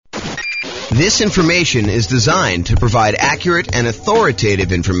This information is designed to provide accurate and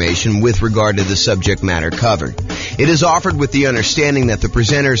authoritative information with regard to the subject matter covered. It is offered with the understanding that the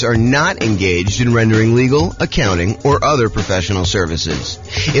presenters are not engaged in rendering legal, accounting, or other professional services.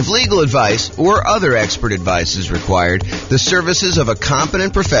 If legal advice or other expert advice is required, the services of a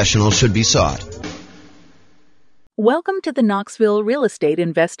competent professional should be sought. Welcome to the Knoxville Real Estate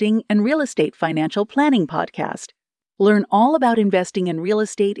Investing and Real Estate Financial Planning Podcast. Learn all about investing in real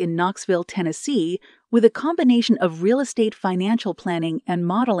estate in Knoxville, Tennessee, with a combination of real estate financial planning and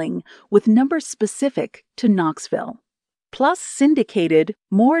modeling with numbers specific to Knoxville. Plus syndicated,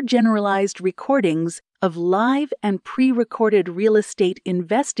 more generalized recordings of live and pre-recorded real estate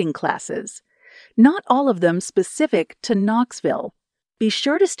investing classes, not all of them specific to Knoxville. Be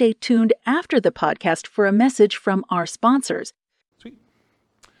sure to stay tuned after the podcast for a message from our sponsors. Sweet.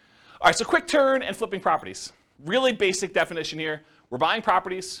 All right, so quick turn and flipping properties. Really basic definition here. We're buying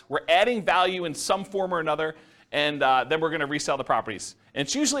properties, we're adding value in some form or another, and then we're going to resell the properties. And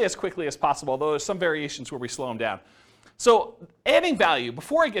it's usually as quickly as possible, although there's some variations where we slow them down. So adding value,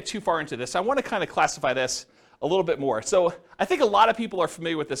 before I get too far into this, I want to kind of classify this a little bit more. So I think a lot of people are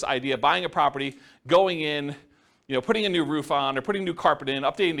familiar with this idea of buying a property, going in, putting a new roof on or putting new carpet in,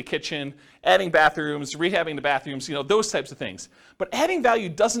 updating the kitchen, adding bathrooms, rehabbing the bathrooms, those types of things. But adding value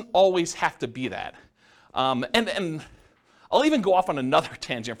doesn't always have to be that. And I'll even go off on another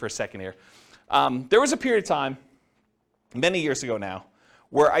tangent for a second here. There was a period of time, many years ago now,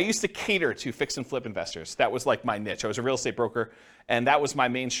 where I used to cater to fix and flip investors. That was like my niche. I was a real estate broker, and that was my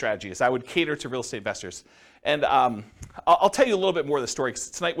main strategy, is I would cater to real estate investors. And I'll tell you a little bit more of the story, because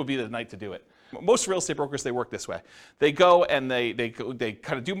tonight would be the night to do it. Most real estate brokers, they work this way. They go and they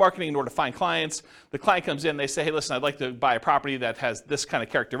kind of do marketing in order to find clients. The client comes in, they say, hey, listen, I'd like to buy a property that has this kind of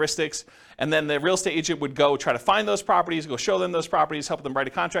characteristics. And then the real estate agent would go try to find those properties, go show them those properties, help them write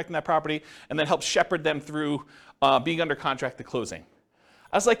a contract in that property, and then help shepherd them through being under contract to closing.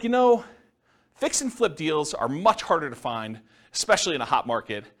 I was like, fix and flip deals are much harder to find, especially in a hot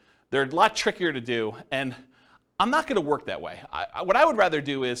market. They're a lot trickier to do, and I'm not going to work that way. What I would rather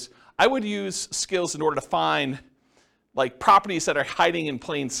do is I would use skills in order to find properties that are hiding in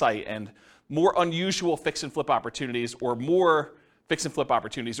plain sight and more unusual fix and flip opportunities, or more fix and flip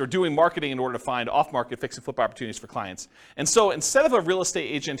opportunities, or doing marketing in order to find off-market fix and flip opportunities for clients. And so instead of a real estate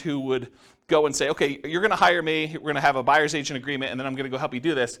agent who would go and say, okay, you're going to hire me, we're going to have a buyer's agent agreement, and then I'm going to go help you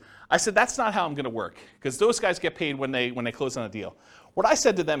do this, I said, that's not how I'm going to work, because those guys get paid when they close on a deal. What I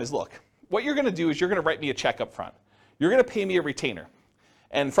said to them is, look, what you're going to do is you're going to write me a check up front. You're going to pay me a retainer.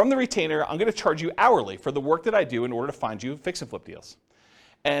 And from the retainer, I'm going to charge you hourly for the work that I do in order to find you fix and flip deals.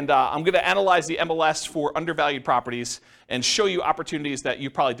 And I'm going to analyze the MLS for undervalued properties and show you opportunities that you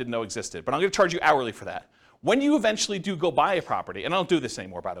probably didn't know existed. But I'm going to charge you hourly for that. When you eventually do go buy a property, and I don't do this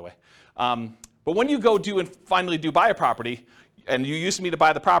anymore, by the way, but when you go finally buy a property, and you use me to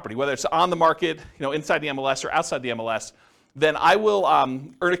buy the property, whether it's on the market, inside the MLS or outside the MLS, then I will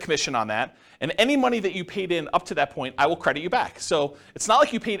earn a commission on that. And any money that you paid in up to that point, I will credit you back. So it's not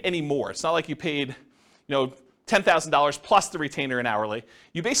like you paid any more. It's not like you paid, $10,000 plus the retainer and hourly.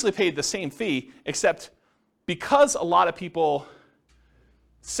 You basically paid the same fee, except because a lot of people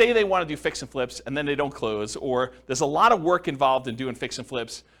say they want to do fix and flips and then they don't close, or there's a lot of work involved in doing fix and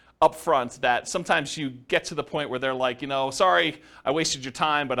flips up front, that sometimes you get to the point where they're like, sorry, I wasted your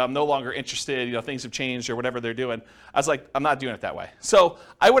time, but I'm no longer interested, things have changed or whatever they're doing. I was like, I'm not doing it that way. So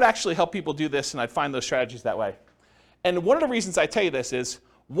I would actually help people do this, and I'd find those strategies that way. And one of the reasons I tell you this is,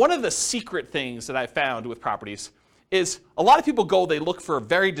 one of the secret things that I found with properties is a lot of people they look for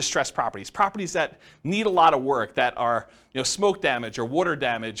very distressed properties that need a lot of work, that are smoke damage or water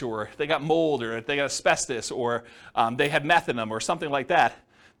damage, or they got mold, or they got asbestos, or they had meth in them or something like that.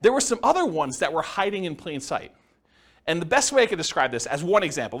 There were some other ones that were hiding in plain sight. And the best way I could describe this, as one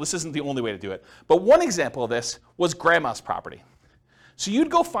example, this isn't the only way to do it, but one example of this was grandma's property. So you'd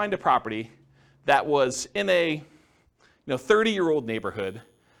go find a property that was in a 30-year-old neighborhood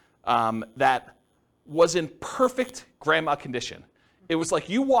that was in perfect grandma condition. It was like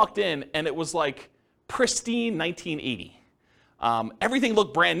you walked in and it was like pristine 1980. Everything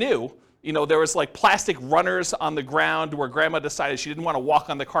looked brand new. There was plastic runners on the ground where grandma decided she didn't want to walk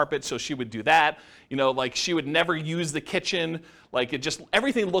on the carpet, so she would do that. She would never use the kitchen.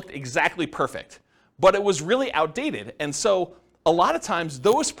 Everything looked exactly perfect. But it was really outdated. And so a lot of times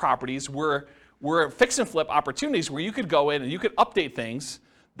those properties were fix and flip opportunities where you could go in and you could update things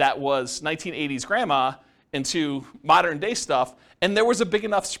that was 1980s grandma into modern day stuff, and there was a big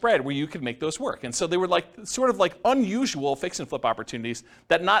enough spread where you could make those work. And so they were sort of unusual fix and flip opportunities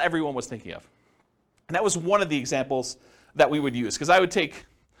that not everyone was thinking of. And that was one of the examples that we would use, because I would take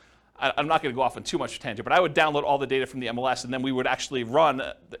I'm not going to go off on too much tangent, but I would download all the data from the MLS, and then we would actually run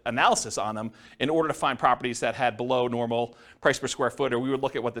analysis on them in order to find properties that had below normal price per square foot, or we would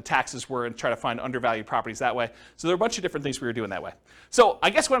look at what the taxes were and try to find undervalued properties that way. So there are a bunch of different things we were doing that way. So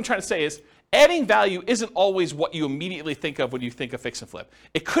I guess what I'm trying to say is adding value isn't always what you immediately think of when you think of fix and flip.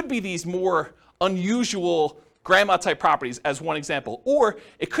 It could be these more unusual grandma type properties as one example, or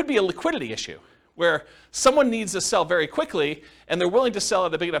it could be a liquidity issue where someone needs to sell very quickly and they're willing to sell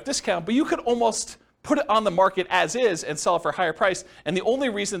at a big enough discount, but you could almost put it on the market as is and sell it for a higher price. And the only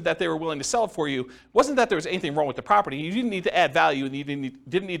reason that they were willing to sell it for you wasn't that there was anything wrong with the property. You didn't need to add value and you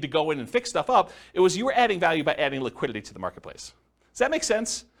didn't need to go in and fix stuff up. It was you were adding value by adding liquidity to the marketplace. Does that make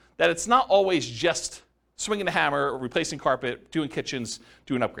sense? That it's not always just swinging a hammer, or replacing carpet, doing kitchens,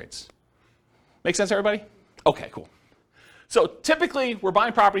 doing upgrades. Make sense, everybody? Okay, cool. So typically, we're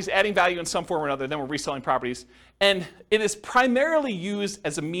buying properties, adding value in some form or another, then we're reselling properties, and it is primarily used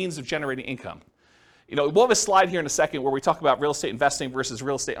as a means of generating income. We'll have a slide here in a second where we talk about real estate investing versus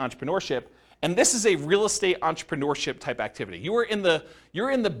real estate entrepreneurship, and this is a real estate entrepreneurship type activity. You're in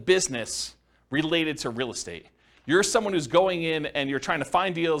the business related to real estate. You're someone who's going in and you're trying to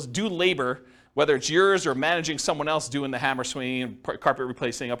find deals, do labor, whether it's yours or managing someone else doing the hammer swinging, carpet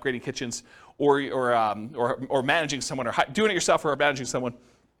replacing, upgrading kitchens, or managing someone, or doing it yourself, or managing someone.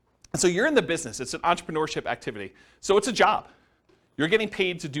 And so you're in the business. It's an entrepreneurship activity. So it's a job. You're getting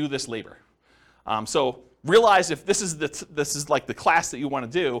paid to do this labor. So realize if this is like the class that you want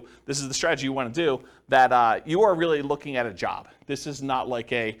to do, this is the strategy you want to do, that you are really looking at a job. This is not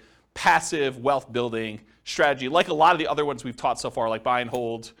like a passive wealth building strategy like a lot of the other ones we've taught so far, like buy and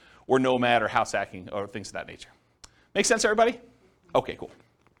hold, or nomad, or house hacking, or things of that nature. Make sense, everybody? Okay, cool.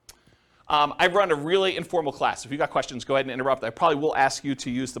 I run a really informal class. If you got questions, go ahead and interrupt. I probably will ask you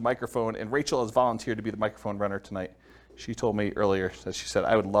to use the microphone, and Rachel has volunteered to be the microphone runner tonight. She told me earlier that she said,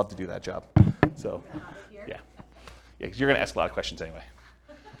 I would love to do that job. So, yeah, because you're going to ask a lot of questions anyway.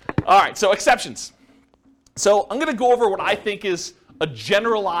 All right, so exceptions. So I'm going to go over what I think is a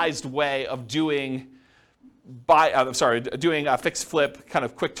generalized way of doing fix flip, kind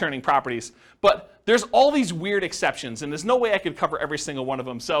of quick turning properties. But there's all these weird exceptions, and there's no way I could cover every single one of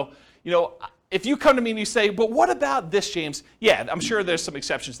them. So, if you come to me and you say, but what about this, James? Yeah, I'm sure there's some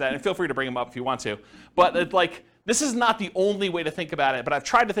exceptions to that, and feel free to bring them up if you want to. But this is not the only way to think about it, but I've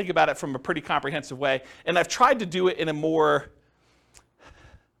tried to think about it from a pretty comprehensive way, and I've tried to do it in a more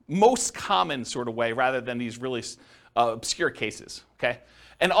most common sort of way rather than these really obscure cases, okay?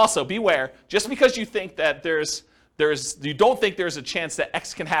 And also, beware, just because you think that you don't think there's a chance that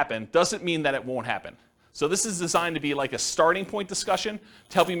X can happen, doesn't mean that it won't happen. So this is designed to be like a starting point discussion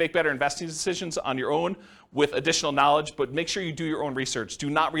to help you make better investing decisions on your own with additional knowledge, but make sure you do your own research. Do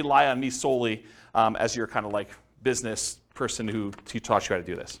not rely on me solely as your kind of like business person who taught you how to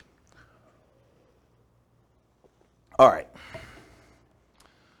do this. All right.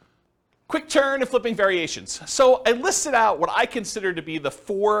 Quick turn and flipping variations. So I listed out what I consider to be the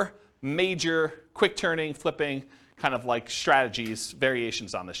 4 major quick turning, flipping kind of like strategies,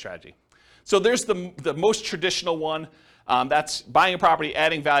 variations on this strategy. So there's the most traditional one. That's buying a property,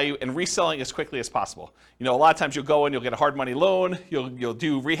 adding value, and reselling as quickly as possible. A lot of times you'll go in, you'll get a hard money loan, you'll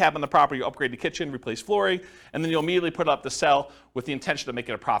do rehab on the property, you'll upgrade the kitchen, replace flooring, and then you'll immediately put it up to sell with the intention of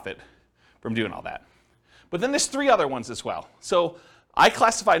making a profit from doing all that. But then there's 3 other ones as well. So I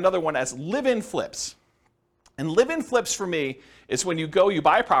classify another one as live-in flips. And live-in flips for me is when you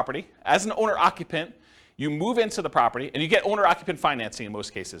buy a property as an owner-occupant, you move into the property, and you get owner-occupant financing in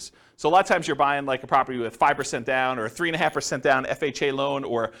most cases. So a lot of times you're buying like a property with 5% down, or 3.5% down FHA loan,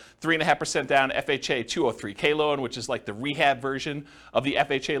 or 3.5% down FHA 203K loan, which is like the rehab version of the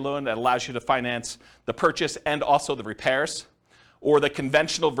FHA loan that allows you to finance the purchase and also the repairs. Or the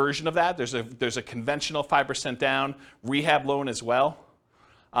conventional version of that, there's a conventional 5% down rehab loan as well.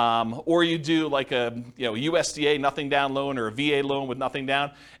 Or you do like a USDA nothing down loan or a VA loan with nothing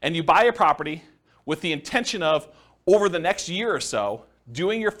down, and you buy a property with the intention of, over the next year or so,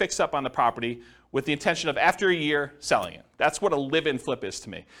 doing your fix-up on the property with the intention of, after a year, selling it. That's what a live-in flip is to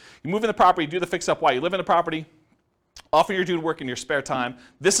me. You move in the property, do the fix-up while you live in the property, often you're doing work in your spare time.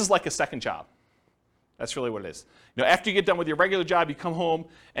 This is like a second job. That's really what it is. After you get done with your regular job, you come home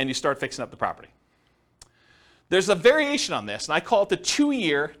and you start fixing up the property. There's a variation on this, and I call it the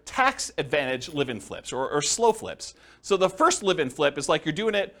 2-year tax advantage live-in flips, or slow flips. So the first live-in flip is like you're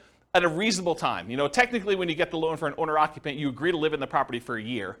doing it at a reasonable time. Technically when you get the loan for an owner-occupant, you agree to live in the property for a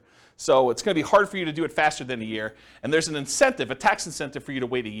year. So it's going to be hard for you to do it faster than a year. And there's an incentive, a tax incentive for you to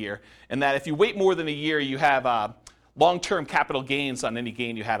wait a year. And that if you wait more than a year, you have long-term capital gains on any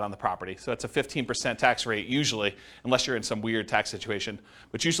gain you had on the property. So that's a 15% tax rate usually, unless you're in some weird tax situation,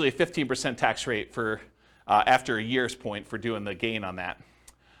 but usually a 15% tax rate for after a year's point for doing the gain on that.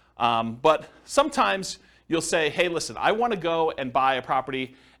 But sometimes you'll say, hey, listen, I want to go and buy a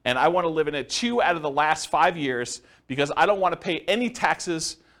property and I want to live in it 2 out of the last 5 years because I don't want to pay any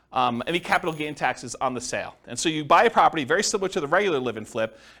taxes, any capital gain taxes on the sale. And so you buy a property very similar to the regular live and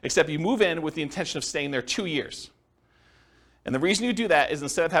flip, except you move in with the intention of staying there 2 years. And the reason you do that is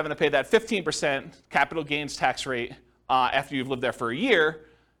instead of having to pay that 15% capital gains tax rate after you've lived there for a year,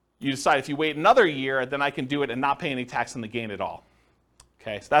 you decide if you wait another year, then I can do it and not pay any tax on the gain at all.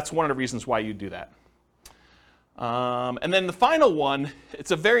 Okay, so that's one of the reasons why you do that. And then the final one, it's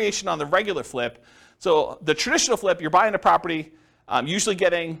a variation on the regular flip. So the traditional flip, you're buying a property, usually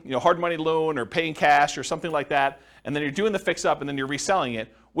getting hard money loan or paying cash or something like that, and then you're doing the fix up and then you're reselling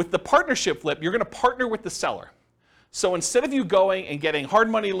it. With the partnership flip, you're going to partner with the seller. So instead of you going and getting hard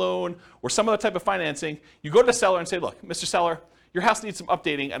money loan or some other type of financing, you go to the seller and say, look, Mr. Seller, your house needs some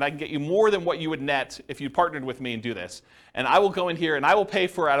updating and I can get you more than what you would net if you partnered with me and do this. And I will go in here and I will pay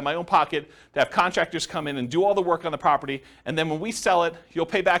for out of my own pocket to have contractors come in and do all the work on the property. And then when we sell it, you'll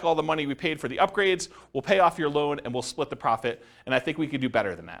pay back all the money we paid for the upgrades, we'll pay off your loan and we'll split the profit. And I think we could do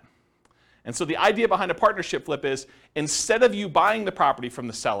better than that. And so the idea behind a partnership flip is instead of you buying the property from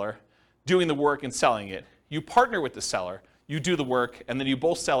the seller, doing the work and selling it, you partner with the seller, you do the work, and then you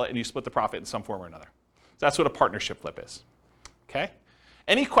both sell it and you split the profit in some form or another. So that's what a partnership flip is. Okay?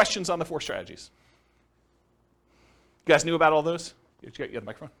 Any questions on the 4 strategies? You guys knew about all those? You got the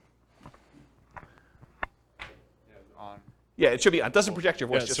microphone? Yeah, it should be on. It doesn't project your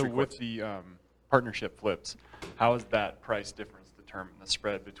voice, just records. With the partnership flips, how is that price difference determined, the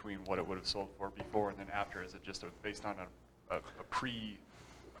spread between what it would have sold for before and then after? Is it just based on a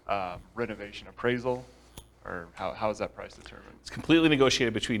pre-renovation appraisal? Or how is that price determined? It's completely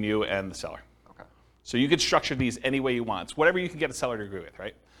negotiated between you and the seller. Okay. So you can structure these any way you want. It's whatever you can get a seller to agree with,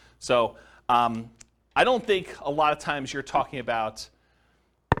 right? So I don't think a lot of times you're talking about,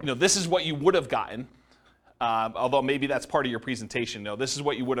 this is what you would have gotten, although maybe that's part of your presentation. This is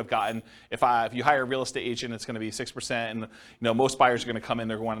what you would have gotten if you hire a real estate agent. It's going to be 6%, and most buyers are going to come in.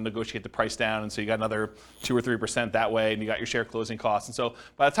 They're going to want to negotiate the price down, and so you got another 2 or 3% that way, and you got your share closing costs. And so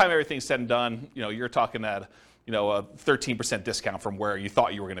by the time everything's said and done, you're talking at a 13% discount from where you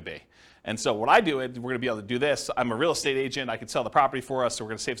thought you were going to be. And so what I do is we're going to be able to do this. I'm a real estate agent. I can sell the property for us, so we're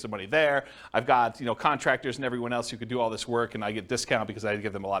going to save some money there. I've got contractors and everyone else who could do all this work, and I get discount because I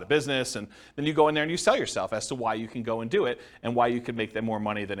give them a lot of business. And then you go in there and you sell yourself as to why you can go and do it and why you can make them more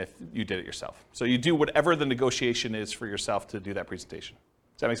money than if you did it yourself. So you do whatever the negotiation is for yourself to do that presentation.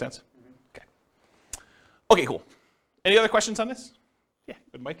 Does that make sense? Okay. Okay, cool. Any other questions on this? Yeah,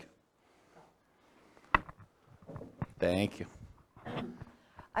 good, Mike. Thank you.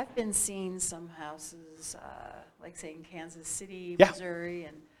 I've been seeing some houses, like say in Kansas City, Yeah. Missouri,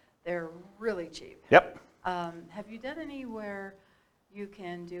 and they're really cheap. Yep. Have you done any where you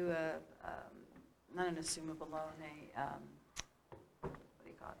can do not an assumable loan, what do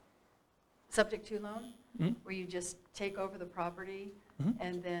you call it? Subject to loan, where you just take over the property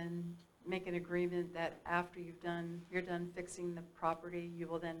and then make an agreement that after you're done fixing the property, you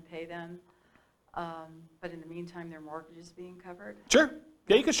will then pay them. But in the meantime, their mortgage is being covered? Sure.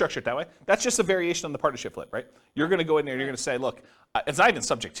 Yeah, you can structure it that way. That's just a variation on the partnership flip, right? You're going to go in there and you're going to say, look, it's not even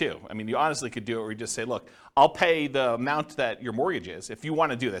subject to. I mean, you honestly could do it where you just say, look, I'll pay the amount that your mortgage is. If you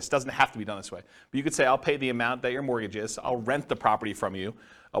want to do this, it doesn't have to be done this way. But you could say, I'll pay the amount that your mortgage is. I'll rent the property from you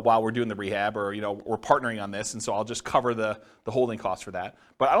while we're doing the rehab, or we're partnering on this, and so I'll just cover the holding costs for that.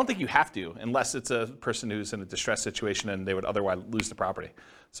 But I don't think you have to, unless it's a person who's in a distressed situation and they would otherwise lose the property.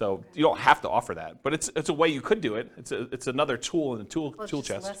 So you don't have to offer that, but it's a way you could do it. It's another tool in the tool Just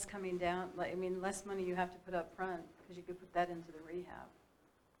chest. less coming down. Less money you have to put up front because you could put that into the rehab.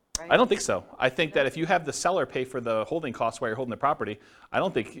 Right? I don't think so. I think that if you have the seller pay for the holding costs while you're holding the property, I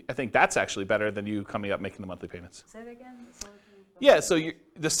think that's actually better than you coming up making the monthly payments. Say that again. Yeah, so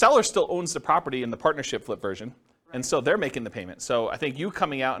the seller still owns the property in the partnership flip version, and so they're making the payment. So I think you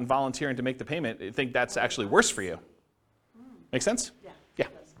coming out and volunteering to make the payment, I think that's actually worse for you. Make sense? Yeah. Yeah.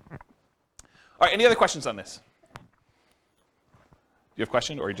 All right, any other questions on this? Do you have a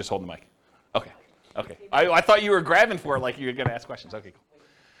question, or are you just holding the mic? Okay. Okay. I thought you were grabbing for it like you were going to ask questions. Okay, cool.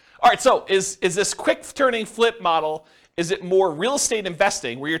 All right, so is this quick turning flip model, is it more real estate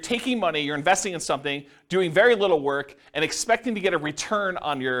investing where you're taking money, you're investing in something, doing very little work, and expecting to get a return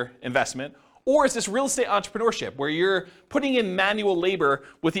on your investment? Or is this real estate entrepreneurship where you're putting in manual labor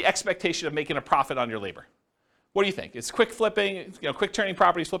with the expectation of making a profit on your labor? What do you think? Is quick flipping, quick turning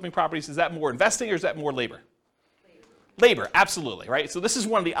properties, flipping properties, is that more investing or is that more labor? Labor, absolutely, right? So this is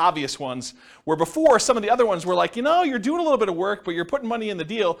one of the obvious ones where before some of the other ones were like, you're doing a little bit of work, but you're putting money in the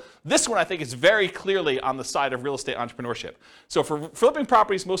deal. This one I think is very clearly on the side of real estate entrepreneurship. So for flipping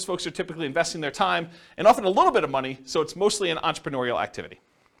properties, most folks are typically investing their time and often a little bit of money, so it's mostly an entrepreneurial activity.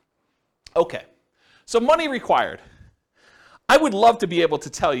 Okay, so money required. I would love to be able to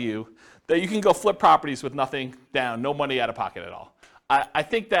tell you that you can go flip properties with nothing down, no money out of pocket at all. I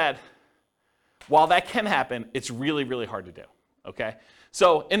think that while that can happen, it's really, really hard to do, okay?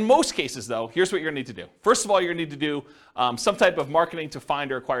 So in most cases, though, here's what you're going to need to do. First of all, you're going to need to do some type of marketing to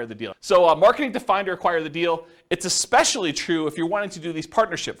find or acquire the deal. So marketing to find or acquire the deal, it's especially true if you're wanting to do these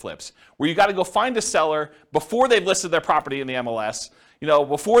partnership flips, where you got to go find a seller before they've listed their property in the MLS,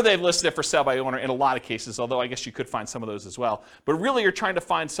 before they've listed it for sale by owner in a lot of cases, although I guess you could find some of those as well. But really, you're trying to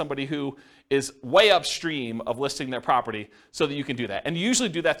find somebody who is way upstream of listing their property so that you can do that. And you usually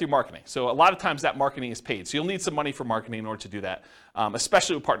do that through marketing. So a lot of times that marketing is paid. So you'll need some money for marketing in order to do that,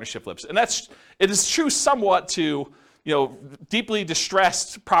 especially with partnership flips. And it is true somewhat to deeply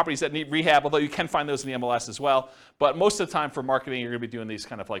distressed properties that need rehab, although you can find those in the MLS as well. But most of the time for marketing, you're going to be doing these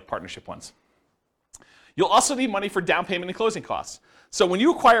kind of like partnership ones. You'll also need money for down payment and closing costs. So when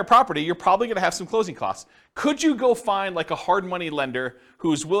you acquire property, you're probably going to have some closing costs. Could you go find like a hard money lender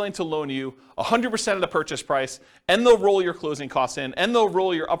who's willing to loan you 100% of the purchase price, and they'll roll your closing costs in, and they'll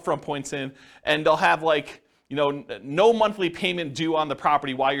roll your upfront points in, and they'll have no monthly payment due on the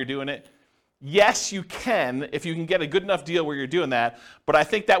property while you're doing it? Yes, you can if you can get a good enough deal where you're doing that, but I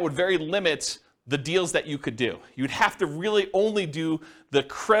think that would very limit the deals that you could do. You'd have to really only do the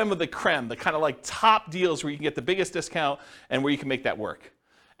creme of the creme, the kind of like top deals where you can get the biggest discount and where you can make that work.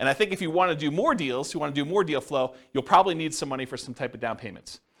 And I think if you want to do more deals, you want to do more deal flow, you'll probably need some money for some type of down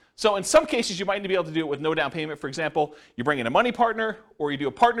payments. So in some cases, you might be able to do it with no down payment. For example, you bring in a money partner, or you do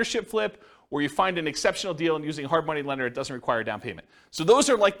a partnership flip, or you find an exceptional deal and using a hard money lender, it doesn't require a down payment. So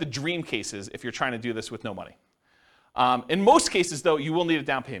those are like the dream cases if you're trying to do this with no money. In most cases, though, you will need a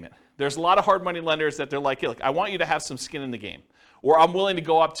down payment. There's a lot of hard money lenders that they're like, hey, look, I want you to have some skin in the game, or I'm willing to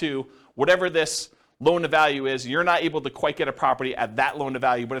go up to whatever this loan to value is. You're not able to quite get a property at that loan to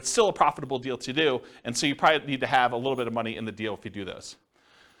value, but it's still a profitable deal to do, and so you probably need to have a little bit of money in the deal if you do those.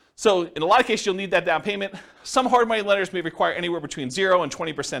 So in a lot of cases, you'll need that down payment. Some hard money lenders may require anywhere between 0 and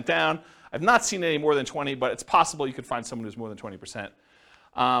 20% down. I've not seen any more than 20, but it's possible you could find someone who's more than 20%.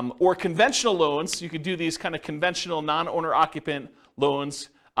 Or conventional loans, you could do these kind of conventional non-owner occupant loans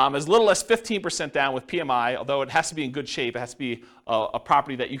as little as 15% down with PMI, although it has to be in good shape. It has to be a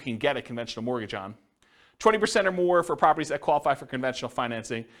property that you can get a conventional mortgage on. 20% or more for properties that qualify for conventional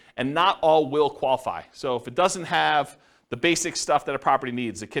financing, and not all will qualify. So if it doesn't have the basic stuff that a property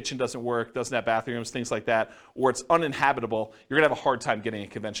needs, the kitchen doesn't work, doesn't have bathrooms, things like that, or it's uninhabitable, you're going to have a hard time getting a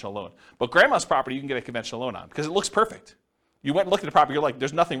conventional loan. But grandma's property, you can get a conventional loan on because it looks perfect. You went and looked at the property, you're like,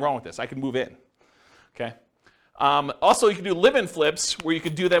 there's nothing wrong with this. I can move in. Okay. Also, you can do live-in flips where you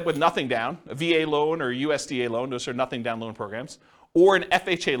could do that with nothing down, a VA loan or a USDA loan. Those are nothing down loan programs. Or an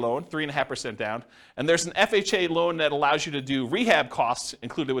FHA loan, 3.5% down. And there's an FHA loan that allows you to do rehab costs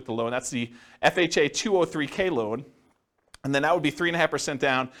included with the loan. That's the FHA 203K loan. And then that would be 3.5%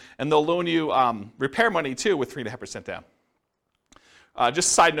 down. And they'll loan you repair money too with 3.5% down. Just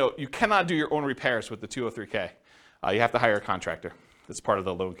a side note, you cannot do your own repairs with the 203K. You have to hire a contractor. That's part of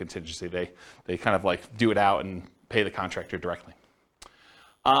the loan contingency. They kind of like do it out and pay the contractor directly.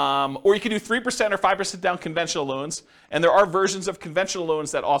 Or you can do 3% or 5% down conventional loans. And there are versions of conventional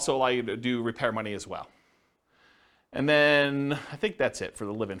loans that also allow you to do repair money as well. And then I think that's it for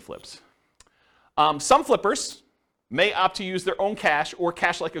the live-in flips. Some flippers may opt to use their own cash or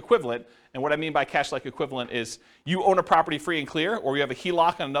cash-like equivalent. And what I mean by cash-like equivalent is you own a property free and clear, or you have a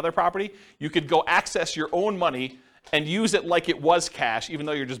HELOC on another property. You could go access your own money and use it like it was cash, even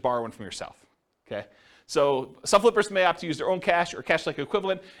though you're just borrowing from yourself. Okay? So some flippers may opt to use their own cash or cash-like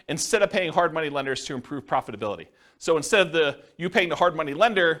equivalent instead of paying hard money lenders to improve profitability. So instead of you paying the hard money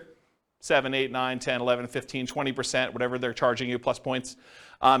lender 7, 8, 9, 10, 11, 15, 20%, whatever they're charging you plus points,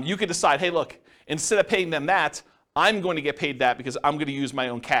 you could decide, hey, look, instead of paying them that, I'm going to get paid that because I'm going to use my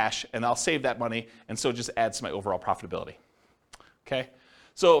own cash and I'll save that money, and so it just adds to my overall profitability. Okay?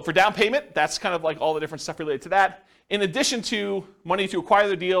 So for down payment, that's kind of like all the different stuff related to that. In addition to money to acquire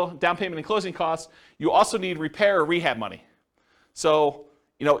the deal, down payment and closing costs, you also need repair or rehab money. So,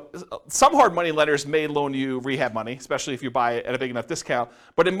 some hard money lenders may loan you rehab money, especially if you buy it at a big enough discount.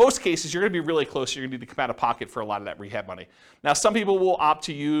 But in most cases, you're going to be really close. You're going to need to come out of pocket for a lot of that rehab money. Now, some people will opt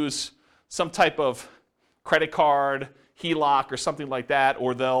to use some type of credit card, HELOC or something like that,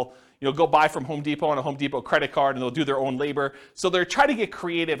 or they'll go buy from Home Depot on a Home Depot credit card and they'll do their own labor. So they're trying to get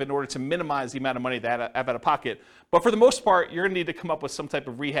creative in order to minimize the amount of money they have out of pocket. But for the most part, you're going to need to come up with some type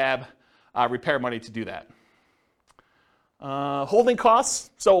of rehab repair money to do that. Holding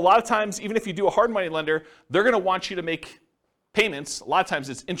costs. So a lot of times, even if you do a hard money lender, they're going to want you to make payments. A lot of times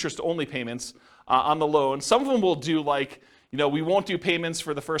it's interest-only payments on the loan. Some of them will do like, we won't do payments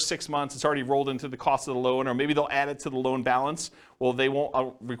for the first 6 months. It's already rolled into the cost of the loan, or maybe they'll add it to the loan balance. Well, they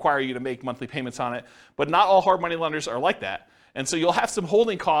won't require you to make monthly payments on it. But not all hard money lenders are like that. And so you'll have some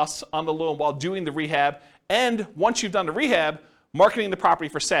holding costs on the loan while doing the rehab. And once you've done the rehab, marketing the property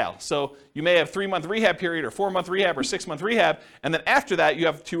for sale. So you may have 3-month rehab period or 4-month rehab or 6-month rehab. And then after that, you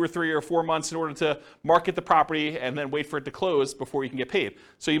have 2 or 3 or 4 months in order to market the property and then wait for it to close before you can get paid.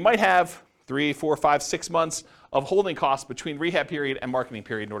 So you might have 3, 4, 5, 6 months of holding costs between rehab period and marketing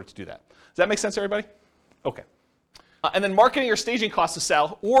period in order to do that. Does that make sense, everybody? Okay. And then marketing or staging costs to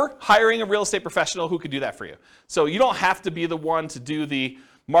sell, or hiring a real estate professional who could do that for you. So you don't have to be the one to do the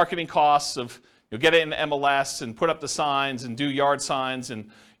marketing costs of get it in MLS and put up the signs and do yard signs and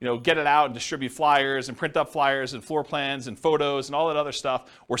get it out and distribute flyers and print up flyers and floor plans and photos and all that other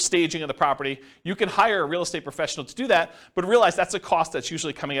stuff, or staging of the property. You can hire a real estate professional to do that, but realize that's a cost that's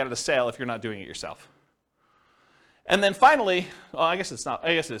usually coming out of the sale if you're not doing it yourself. And then finally, I guess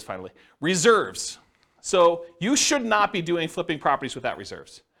it is finally, reserves. So you should not be doing flipping properties without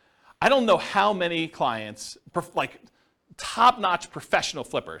reserves. I don't know how many clients, like top-notch professional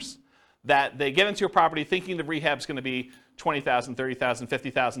flippers, that they get into a property thinking the rehab's going to be $20,000, $30,000,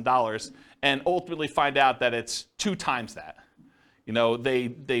 $50,000, and ultimately find out that it's 2 times that.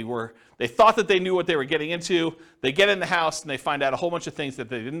 They thought that they knew what they were getting into. They get in the house and they find out a whole bunch of things that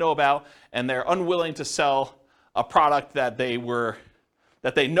they didn't know about, and they're unwilling to sell a product that they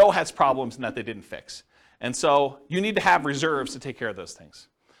know has problems and that they didn't fix. And so you need to have reserves to take care of those things.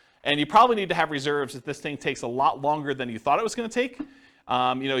 And you probably need to have reserves if this thing takes a lot longer than you thought it was going to take.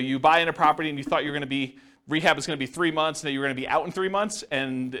 You buy in a property and you thought rehab is going to be 3 months, and that you're going to be out in 3 months,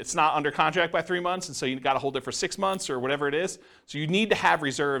 and it's not under contract by 3 months, and so you got to hold it for 6 months or whatever it is. So you need to have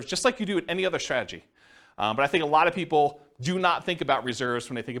reserves, just like you do with any other strategy. But I think a lot of people do not think about reserves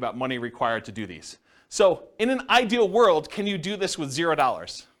when they think about money required to do these. So in an ideal world, can you do this with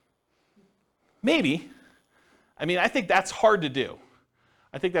 $0? Maybe. I think that's hard to do.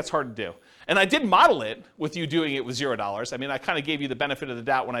 And I did model it with you doing it with $0. I kind of gave you the benefit of the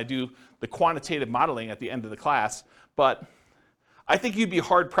doubt when I do the quantitative modeling at the end of the class, but I think you'd be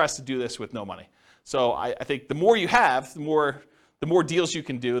hard-pressed to do this with no money. So I think the more you have, the more deals you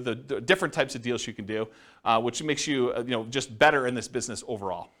can do, the different types of deals you can do, which makes you just better in this business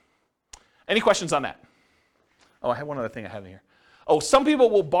overall. Any questions on that? Oh, I have one other thing I have in here. Oh, some people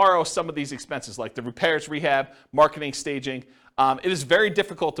will borrow some of these expenses, like the repairs, rehab, marketing, staging. It is very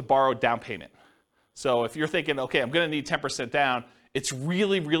difficult to borrow down payment. So if you're thinking, okay, I'm going to need 10% down, it's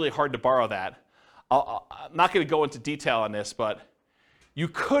really, really hard to borrow that. I'm not going to go into detail on this, but you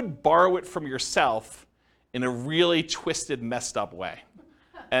could borrow it from yourself in a really twisted, messed up way.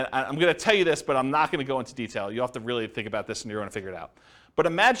 And I'm going to tell you this, but I'm not going to go into detail. You'll have to really think about this and you're going to figure it out. But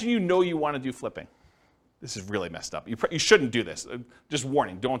imagine you want to do flipping. This is really messed up. You shouldn't do this. Just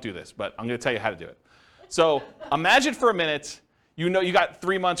warning, don't do this, but I'm going to tell you how to do it. So imagine for a minute, you got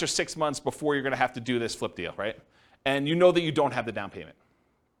 3 months or 6 months before you're going to have to do this flip deal, right? And you know that you don't have the down payment.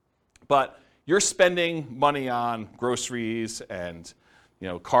 But you're spending money on groceries and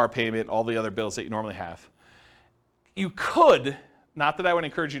car payment, all the other bills that you normally have. You could, not that I would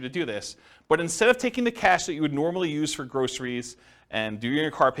encourage you to do this, but instead of taking the cash that you would normally use for groceries and doing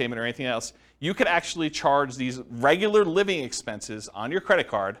your car payment or anything else, you could actually charge these regular living expenses on your credit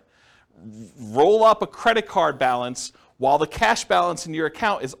card, roll up a credit card balance while the cash balance in your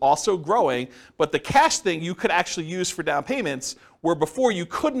account is also growing, but the cash thing you could actually use for down payments, where before you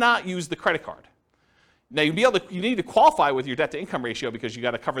could not use the credit card. Now you need to qualify with your debt to income ratio because you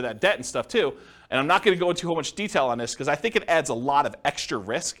got to cover that debt and stuff too. And I'm not going to go into too much detail on this because I think it adds a lot of extra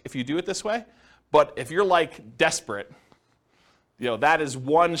risk if you do it this way. But if you're like desperate, that is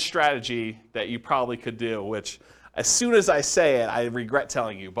one strategy that you probably could do, which as soon as I say it, I regret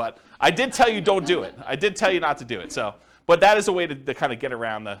telling you. But I did tell you don't do it. I did tell you not to do it. But that is a way to kind of get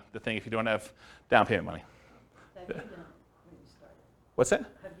around the thing if you don't have down payment money. Have you done it when you started? What's that?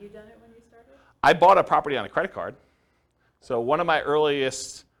 Have you done it when you started? I bought a property on a credit card. So one of my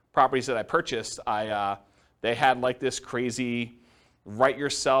earliest properties that I purchased, they had like this crazy write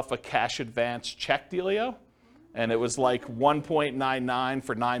yourself a cash advance check dealio. And it was like 1.99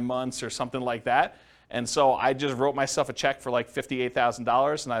 for 9 months or something like that. And so I just wrote myself a check for like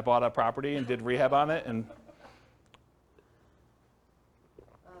 $58,000 and I bought a property and did rehab on it. And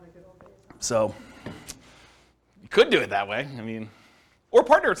So you could do it that way. I mean, or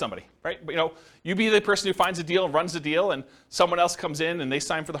partner with somebody, right? But, you be the person who finds a deal and runs the deal, and someone else comes in and they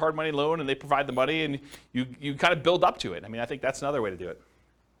sign for the hard money loan and they provide the money, and you kind of build up to it. I mean, I think that's another way to do it,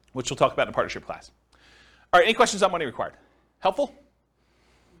 which we'll talk about in a partnership class. All right, any questions on money required? Helpful?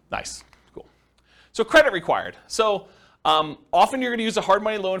 Nice, cool. So credit required. So often you're going to use a hard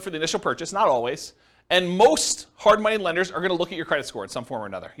money loan for the initial purchase, not always. And most hard money lenders are going to look at your credit score in some form or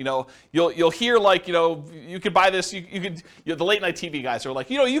another. You'll hear like, you could buy this. You could. The late night TV guys are like,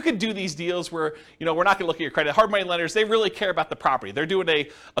 you could do these deals where, we're not going to look at your credit. Hard money lenders, they really care about the property. They're doing a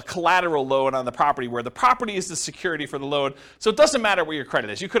collateral loan on the property where the property is the security for the loan. So it doesn't matter what your credit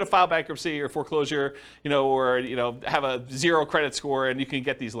is. You could have filed bankruptcy or foreclosure, or have a 0 credit score and you can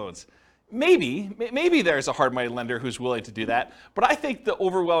get these loans. Maybe there's a hard money lender who's willing to do that, but I think the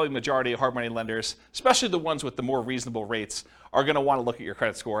overwhelming majority of hard money lenders, especially the ones with the more reasonable rates, are going to want to look at your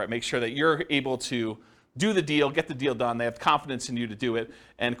credit score and make sure that you're able to do the deal, get the deal done. They have confidence in you to do it,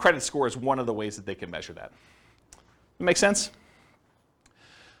 and credit score is one of the ways that they can measure that. Make sense?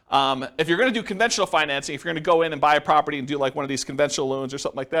 If you're going to do conventional financing, if you're going to go in and buy a property and do like one of these conventional loans or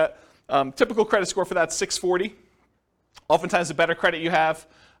something like that, typical credit score for that's 640. Oftentimes, the better credit you have,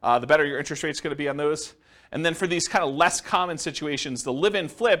 the better your interest rate's going to be on those. And then for these kind of less common situations, the live-in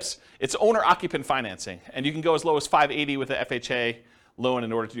flips, it's owner-occupant financing. And you can go as low as 580 with the FHA loan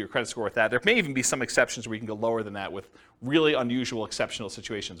in order to do your credit score with that. There may even be some exceptions where you can go lower than that with really unusual, exceptional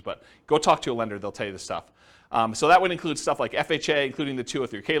situations. But go talk to a lender. They'll tell you this stuff. So that would include stuff like FHA, including the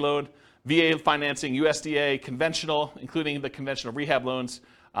 203K loan, VA financing, USDA, conventional, including the conventional rehab loans,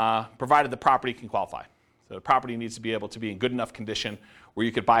 provided the property can qualify. So the property needs to be able to be in good enough condition where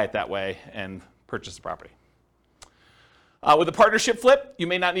you could buy it that way and purchase the property. With a partnership flip, you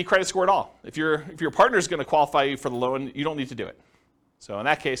may not need credit score at all. If your partner is going to qualify you for the loan, you don't need to do it. So in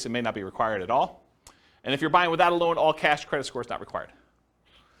that case, it may not be required at all. And if you're buying without a loan, all cash, credit score is not required.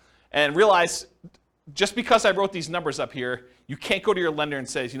 And realize, just because I wrote these numbers up here, you can't go to your lender and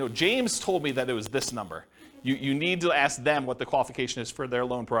say, James told me that it was this number. You need to ask them what the qualification is for their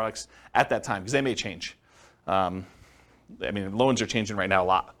loan products at that time, because they may change. Loans are changing right now a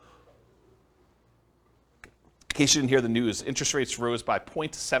lot. In case you didn't hear the news, interest rates rose by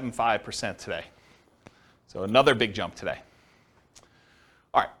 0.75% today. So another big jump today.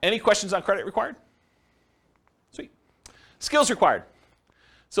 All right, any questions on credit required? Sweet. Skills required.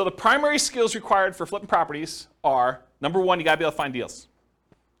 So the primary skills required for flipping properties are, number one, you got to be able to find deals.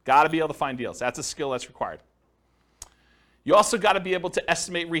 Got to be able to find deals. That's a skill that's required. You also got to be able to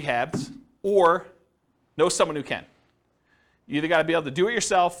estimate rehabs or know someone who can. You either got to be able to do it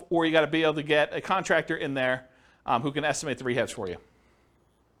yourself or you got to be able to get a contractor in there who can estimate the rehabs for you.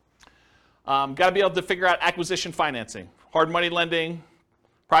 Got to be able to figure out acquisition financing, hard money lending,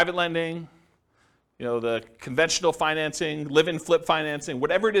 private lending, the conventional financing, live-in flip financing,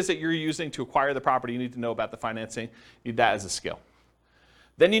 whatever it is that you're using to acquire the property, you need to know about the financing. You need that as a skill.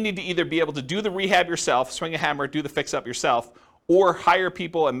 Then you need to either be able to do the rehab yourself, swing a hammer, do the fix-up yourself, or hire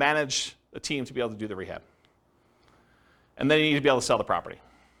people and manage a team to be able to do the rehab. And then you need to be able to sell the property.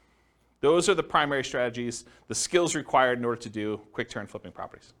 Those are the primary strategies, the skills required in order to do quick-turn flipping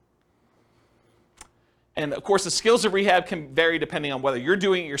properties. And of course, the skills of rehab can vary depending on whether you're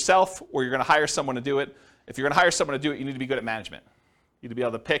doing it yourself or you're going to hire someone to do it. If you're going to hire someone to do it, you need to be good at management. You need to be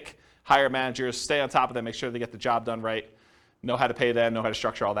able to hire managers, stay on top of them, make sure they get the job done right, know how to pay them, know how to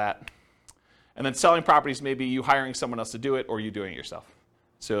structure all that. And then selling properties may be you hiring someone else to do it or you doing it yourself.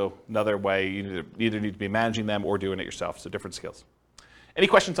 So another way, you either need to be managing them or doing it yourself. So different skills. Any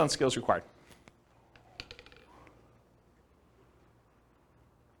questions on skills required?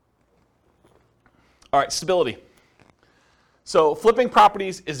 All right, stability. So flipping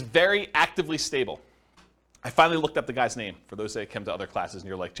properties is very actively stable. I finally looked up the guy's name, for those that came to other classes and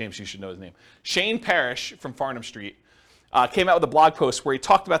you're like, James, you should know his name. Shane Parrish from Farnham Street came out with a blog post where he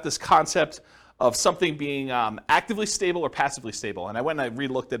talked about this concept of something being actively stable or passively stable. And I went and I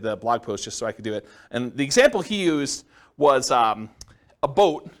re-looked at the blog post just so I could do it. And the example he used was a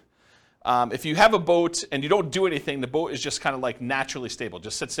boat. If you have a boat and you don't do anything, the boat is just kind of like naturally stable.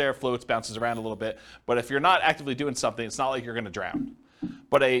 Just sits there, floats, bounces around a little bit. But if you're not actively doing something, it's not like you're going to drown.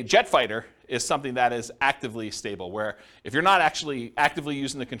 But a jet fighter is something that is actively stable, where if you're not actually actively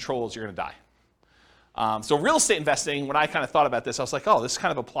using the controls, you're going to die. So real estate investing, when I kind of thought about this, I was like, oh, this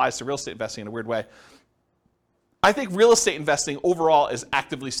kind of applies to real estate investing in a weird way. I think real estate investing overall is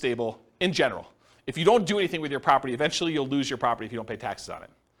actively stable in general. If you don't do anything with your property, eventually you'll lose your property if you don't pay taxes on it.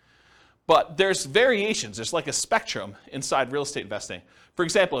 But there's variations. There's like a spectrum inside real estate investing. For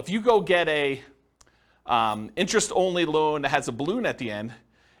example, if you go get a interest-only loan that has a balloon at the end,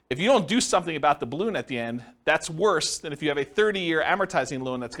 if you don't do something about the balloon at the end, that's worse than if you have a 30-year amortizing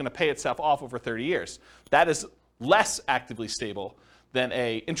loan that's going to pay itself off over 30 years. That is less actively stable than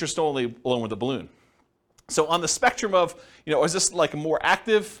a interest-only loan with a balloon. So on the spectrum of, is this like a more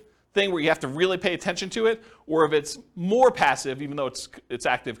active thing where you have to really pay attention to it, or if it's more passive, even though it's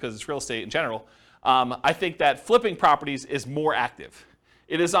active because it's real estate in general, I think that flipping properties is more active.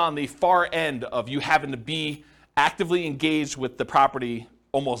 It is on the far end of you having to be actively engaged with the property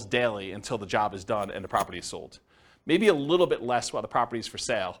almost daily until the job is done and the property is sold. Maybe a little bit less while the property is for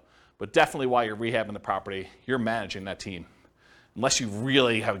sale, but definitely while you're rehabbing the property, you're managing that team. Unless you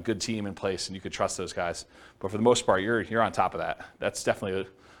really have a good team in place and you could trust those guys. But for the most part, you're on top of that. That's definitely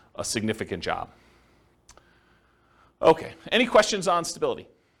a significant job. Okay, any questions on stability?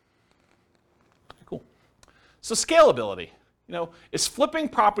 Cool. So scalability. Is flipping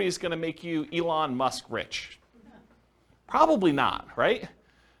properties going to make you Elon Musk rich? Probably not, right?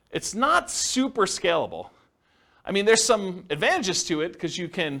 It's not super scalable. I mean, there's some advantages to it because you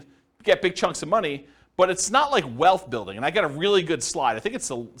can get big chunks of money, but it's not like wealth building. And I got a really good slide. I think it's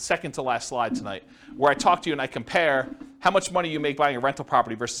the second to last slide tonight, where I talk to you and I compare how much money you make buying a rental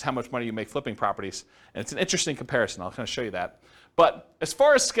property versus how much money you make flipping properties. And it's an interesting comparison. I'll kind of show you that. But as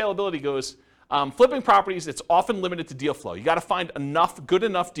far as scalability goes, flipping properties, it's often limited to deal flow. You got to find good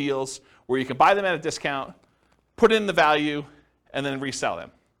enough deals where you can buy them at a discount, put in the value, and then resell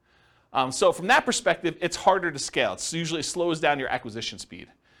them. So from that perspective, it's harder to scale. It usually slows down your acquisition speed.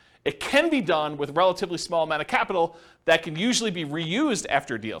 It can be done with a relatively small amount of capital that can usually be reused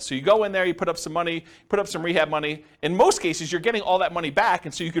after a deal. So you go in there, you put up some money, put up some rehab money. In most cases, you're getting all that money back,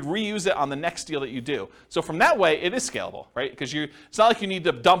 and so you could reuse it on the next deal that you do. So from that way, it is scalable, right? Because it's not like you need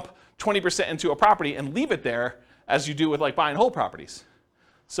to dump 20% into a property and leave it there as you do with like buy and hold properties.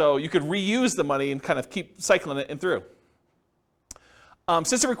 So you could reuse the money and kind of keep cycling it in through.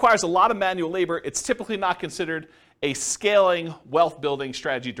 Since it requires a lot of manual labor, it's typically not considered a scaling wealth building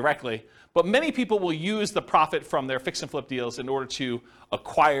strategy directly, but many people will use the profit from their fix and flip deals in order to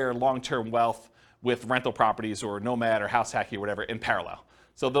acquire long-term wealth with rental properties or nomad or house hacking or whatever in parallel.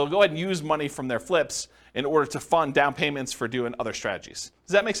 So they'll go ahead and use money from their flips in order to fund down payments for doing other strategies.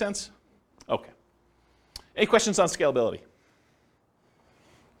 Does that make sense? Okay. Any questions on scalability?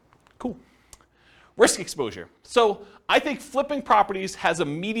 Cool. Risk exposure. So I think flipping properties has a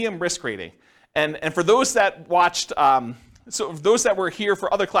medium risk rating. And for those that watched, so those that were here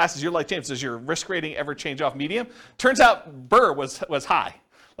for other classes, you're like, James, does your risk rating ever change off medium? Turns out Burr was high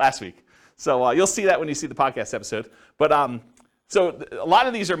last week. So you'll see that when you see the podcast episode. But so a lot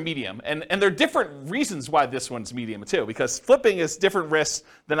of these are medium. And there are different reasons why this one's medium too, because flipping is different risks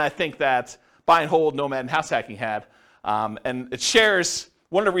than I think that buy and hold, nomad, and house hacking had. And it shares.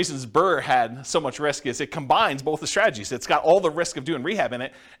 One of the reasons Burr had so much risk is it combines both the strategies. It's got all the risk of doing rehab in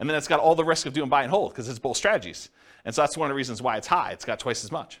it, and then it's got all the risk of doing buy and hold because it's both strategies. And so that's one of the reasons why it's high. It's got twice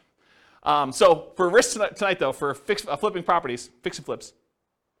as much. So for risk tonight, though, for flipping properties, fix and flips,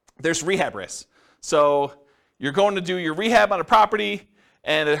 there's rehab risks. So you're going to do your rehab on a property,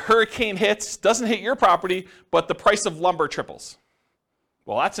 and a hurricane hits, doesn't hit your property, but the price of lumber triples.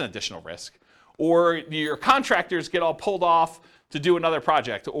 Well, that's an additional risk. Or your contractors get all pulled off to do another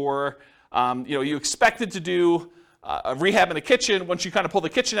project, or you expected to do a rehab in a kitchen. Once you kind of pull the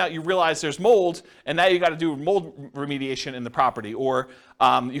kitchen out, you realize there's mold, and now you got to do mold remediation in the property. Or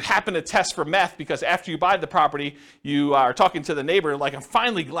you happen to test for meth because after you buy the property, you are talking to the neighbor like, I'm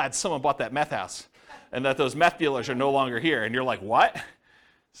finally glad someone bought that meth house, and that those meth dealers are no longer here. And you're like, what?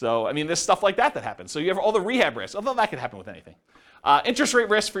 So, I mean, there's stuff like that happens. So you have all the rehab risks, although that could happen with anything. Interest rate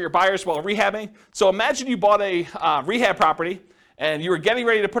risk for your buyers while rehabbing. So imagine you bought a rehab property, and you were getting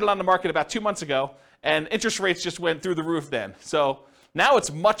ready to put it on the market about 2 months ago, and interest rates just went through the roof then. So now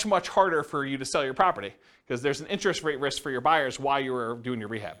it's much, much harder for you to sell your property because there's an interest rate risk for your buyers while you were doing your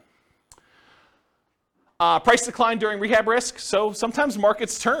rehab. Price decline during rehab risk. So sometimes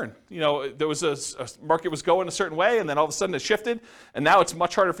markets turn. There was a market was going a certain way, and then all of a sudden it shifted, and now it's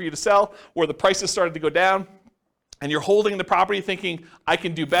much harder for you to sell, or the prices started to go down. And you're holding the property thinking, I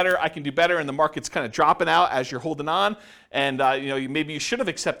can do better, and the market's kind of dropping out as you're holding on. And maybe you should have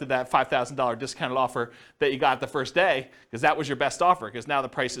accepted that $5,000 discounted offer that you got the first day, because that was your best offer, because now the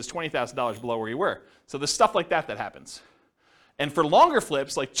price is $20,000 below where you were. So there's stuff like that happens. And for longer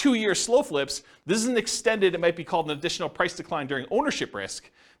flips, like 2-year slow flips, this is an extended, it might be called an additional price decline during ownership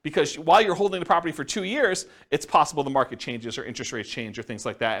risk, because while you're holding the property for 2 years, it's possible the market changes or interest rates change or things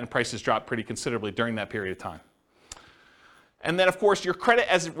like that, and prices drop pretty considerably during that period of time. And then, of course, your credit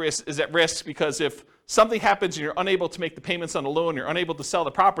is at risk because if something happens and you're unable to make the payments on the loan, you're unable to sell the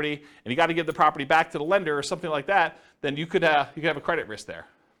property, and you got to give the property back to the lender or something like that, then you could have a credit risk there.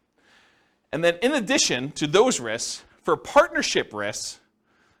 And then in addition to those risks, for partnership risks,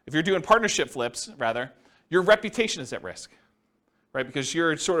 if you're doing partnership flips, rather, your reputation is at risk, right? Because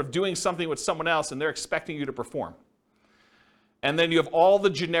you're sort of doing something with someone else and they're expecting you to perform. And then you have all the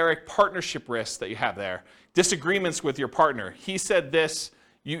generic partnership risks that you have there. Disagreements with your partner. He said this,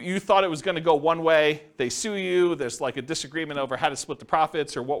 you thought it was going to go one way, they sue you, there's like a disagreement over how to split the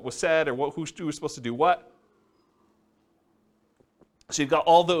profits or what was said or who was supposed to do what. So you've got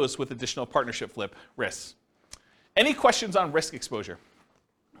all those with additional partnership flip risks. Any questions on risk exposure?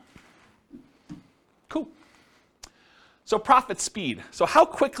 Cool. So profit speed. So how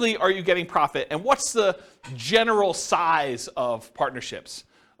quickly are you getting profit, and what's the general size of partnerships?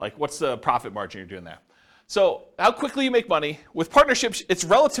 Like what's the profit margin you're doing there? So how quickly you make money. With partnerships, it's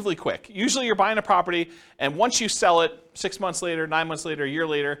relatively quick. Usually you're buying a property, and once you sell it, 6 months later, 9 months later, a year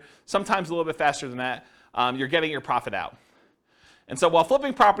later, sometimes a little bit faster than that, you're getting your profit out. And so while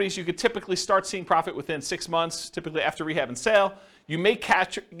flipping properties, you could typically start seeing profit within 6 months, typically after rehab and sale. You may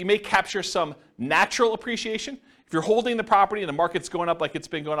capture some natural appreciation. If you're holding the property and the market's going up like it's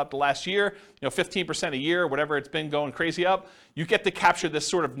been going up the last year, 15% a year, whatever it's been going crazy up, you get to capture this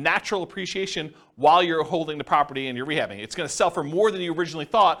sort of natural appreciation while you're holding the property and you're rehabbing. It's going to sell for more than you originally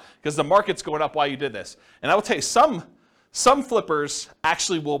thought because the market's going up while you did this. And I will tell you, some flippers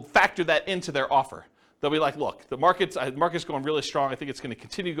actually will factor that into their offer. They'll be like, look, the market's going really strong. I think it's going to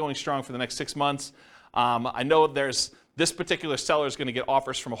continue going strong for the next 6 months. I know this particular seller is going to get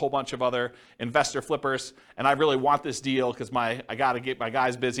offers from a whole bunch of other investor flippers, and I really want this deal because I got to get my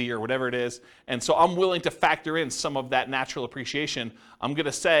guys busy or whatever it is. And so I'm willing to factor in some of that natural appreciation. I'm going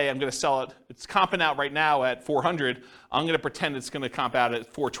to sell it. It's comping out right now at 400. I'm going to pretend it's going to comp out at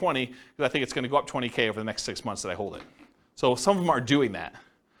 420 because I think it's going to go up 20K over the next 6 months that I hold it. So some of them are doing that.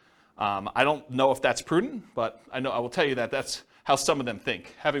 I don't know if that's prudent, but I will tell you that that's how some of them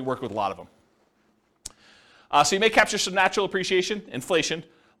think, having worked with a lot of them. So you may capture some natural appreciation, inflation,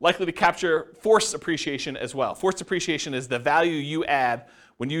 likely to capture forced appreciation as well. Forced appreciation is the value you add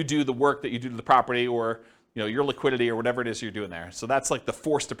when you do the work that you do to the property or your liquidity or whatever it is you're doing there. So that's like the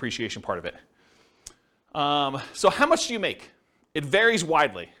forced appreciation part of it. So how much do you make? It varies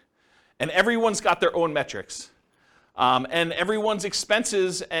widely, and everyone's got their own metrics. And everyone's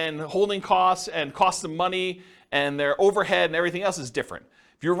expenses and holding costs and costs of money and their overhead and everything else is different.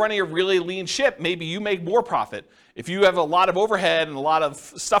 If you're running a really lean ship, maybe you make more profit. If you have a lot of overhead and a lot of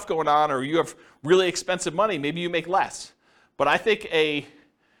stuff going on, or you have really expensive money, maybe you make less. But I think a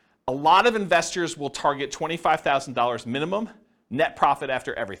lot of investors will target $25,000 minimum net profit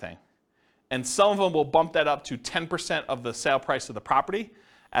after everything. And some of them will bump that up to 10% of the sale price of the property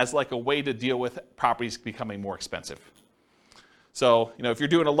as like a way to deal with properties becoming more expensive. So, if you're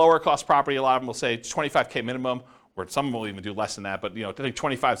doing a lower cost property, a lot of them will say $25K minimum, or some will even do less than that, but I think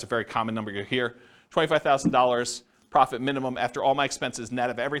 25 is a very common number you hear. $25,000 profit minimum after all my expenses net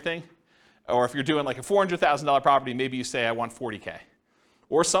of everything. Or if you're doing like a $400,000 property, maybe you say I want 40K.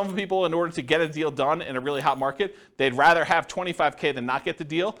 Or some people, in order to get a deal done in a really hot market, they'd rather have 25K than not get the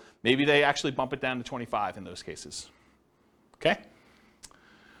deal. Maybe they actually bump it down to 25 in those cases. Okay?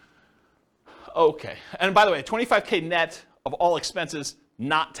 Okay, and by the way, 25K net of all expenses,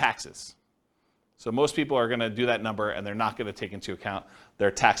 not taxes. So most people are going to do that number, and they're not going to take into account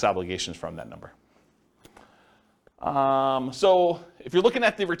their tax obligations from that number. So if you're looking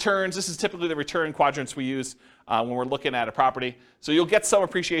at the returns, this is typically the return quadrants we use when we're looking at a property. So you'll get some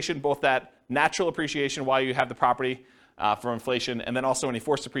appreciation, both that natural appreciation while you have the property from inflation, and then also any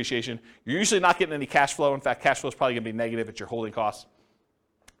forced appreciation. You're usually not getting any cash flow. In fact, cash flow is probably going to be negative at your holding costs.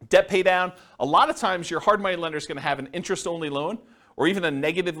 Debt pay down, a lot of times your hard money lender is going to have an interest-only loan or even a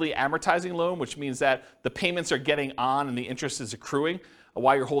negatively amortizing loan, which means that the payments are getting on and the interest is accruing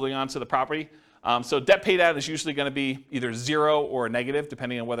while you're holding on to the property. So debt pay down is usually going to be either zero or a negative,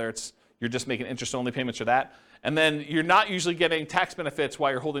 depending on whether you're just making interest-only payments or that. And then you're not usually getting tax benefits while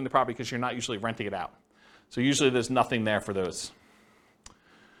you're holding the property because you're not usually renting it out. So usually there's nothing there for those.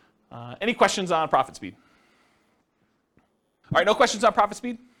 Any questions on profit speed? All right, no questions on profit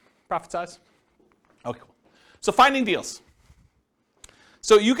speed? Profit size? Okay, cool. So finding deals.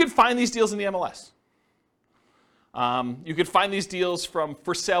 So you can find these deals in the MLS. You can find these deals from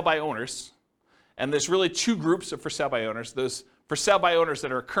for sale by owners. And there's really two groups of for sale by owners. Those for sale by owners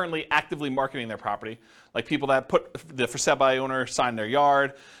that are currently actively marketing their property, like people that put the for sale by owner sign in their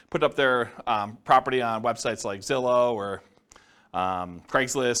yard, put up their property on websites like Zillow or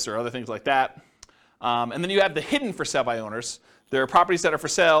Craigslist or other things like that. And then you have the hidden for sale by owners. There are properties that are for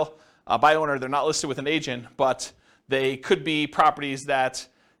sale by owner. They're not listed with an agent, but they could be properties that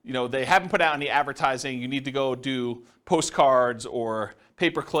they haven't put out any advertising. You need to go do postcards or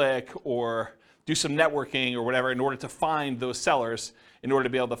pay-per-click or do some networking or whatever in order to find those sellers, in order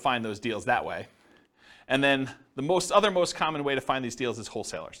to be able to find those deals that way. And then the other most common way to find these deals is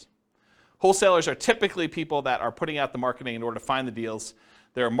wholesalers. Wholesalers are typically people that are putting out the marketing in order to find the deals.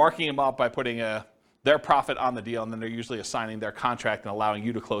 They're marking them up by putting their profit on the deal, and then they're usually assigning their contract and allowing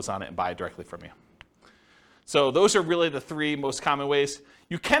you to close on it and buy it directly from you. So those are really the three most common ways.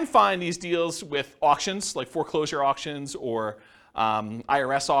 You can find these deals with auctions, like foreclosure auctions or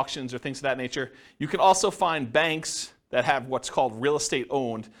IRS auctions or things of that nature. You can also find banks that have what's called real estate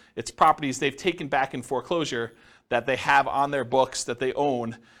owned. It's properties they've taken back in foreclosure that they have on their books that they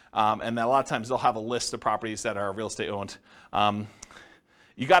own. And a lot of times they'll have a list of properties that are real estate owned.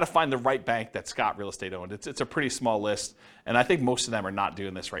 You got to find the right bank that's got real estate owned. It's a pretty small list, and I think most of them are not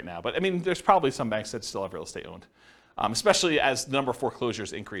doing this right now. But I mean, there's probably some banks that still have real estate owned, especially as the number of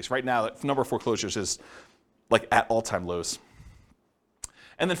foreclosures increase. Right now, the number of foreclosures is like at all-time lows.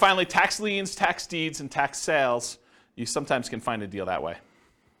 And then finally, tax liens, tax deeds, and tax sales. You sometimes can find a deal that way.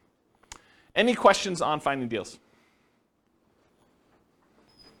 Any questions on finding deals?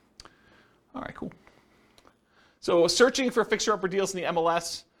 All right, cool. So searching for fixer-upper deals in the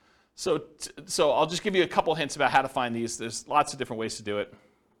MLS. So I'll just give you a couple hints about how to find these. There's lots of different ways to do it.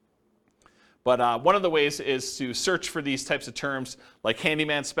 But one of the ways is to search for these types of terms like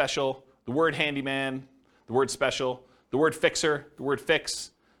handyman special, the word handyman, the word special, the word fixer, the word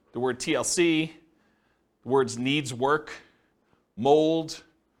fix, the word TLC, the words needs work, mold,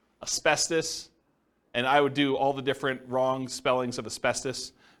 asbestos, and I would do all the different wrong spellings of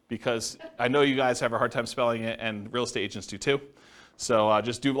asbestos, because I know you guys have a hard time spelling it, and real estate agents do too. So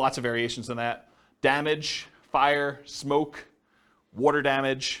just do lots of variations on that. Damage, fire, smoke, water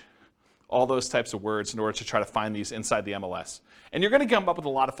damage, all those types of words in order to try to find these inside the MLS. And you're going to come up with a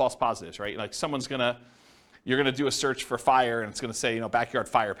lot of false positives, right? Like you're going to do a search for fire, and it's going to say, backyard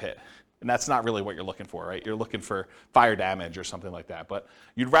fire pit. And that's not really what you're looking for, right? You're looking for fire damage or something like that. But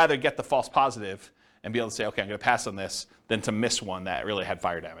you'd rather get the false positive and be able to say, okay, I'm going to pass on this, than to miss one that really had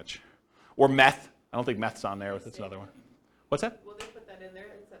fire damage. Or meth. I don't think meth's on there. That's another one. What's that? Will they put that in there?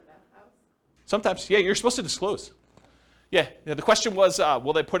 It's a meth house? Sometimes. Yeah, you're supposed to disclose. Yeah, the question was,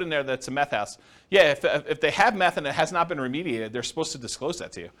 will they put in there that it's a meth house? Yeah, if they have meth and it has not been remediated, they're supposed to disclose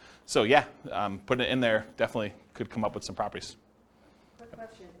that to you. So yeah, putting it in there definitely could come up with some properties. Quick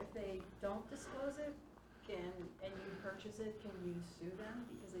question, if they don't disclose it, and you purchase it, can you sue them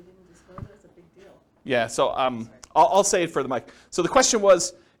because they didn't disclose it? It's a big deal. Yeah, so I'll say it for the mic. So the question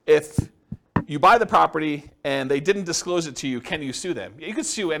was, if you buy the property and they didn't disclose it to you, can you sue them? You could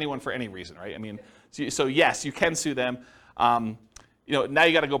sue anyone for any reason, right? I mean, so yes, you can sue them. Now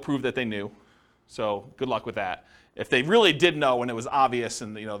you got to go prove that they knew. So good luck with that. If they really did know and it was obvious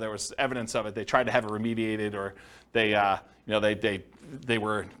and there was evidence of it, they tried to have it remediated, or they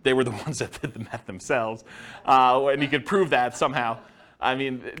were the ones that did the meth themselves, and you could prove that somehow. I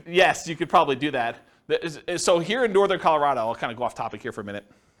mean, yes, you could probably do that. So here in Northern Colorado, I'll kind of go off topic here for a minute.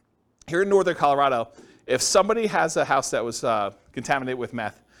 Here in Northern Colorado, if somebody has a house that was contaminated with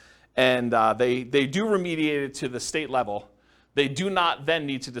meth, and they do remediate it to the state level, they do not then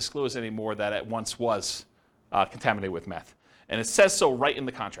need to disclose anymore that it once was contaminated with meth. And it says so right in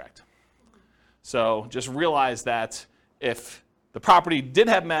the contract. So just realize that if the property did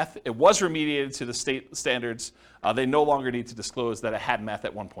have meth, it was remediated to the state standards, they no longer need to disclose that it had meth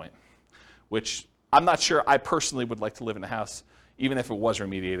at one point, which I'm not sure I personally would like to live in a house, even if it was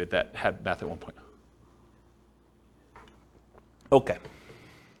remediated, that had meth at one point. Okay.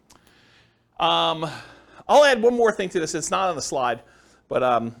 I'll add one more thing to this. It's not on the slide,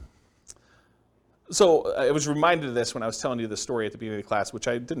 but so I was reminded of this when I was telling you the story at the beginning of the class, which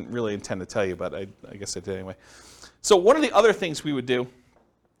I didn't really intend to tell you, but I guess I did anyway. So one of the other things we would do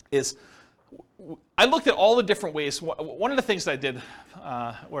is I looked at all the different ways. One of the things that I did,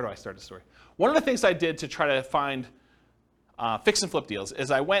 where do I start the story? One of the things I did to try to find fix and flip deals is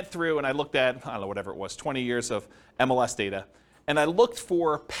I went through and I looked at, I don't know, whatever it was, 20 years of MLS data. And I looked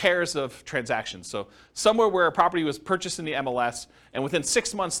for pairs of transactions. So somewhere where a property was purchased in the MLS, and within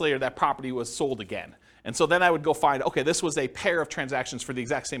 6 months later, that property was sold again. And so then I would go find, okay, this was a pair of transactions for the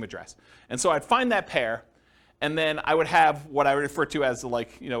exact same address. And so I'd find that pair, and then I would have what I would refer to as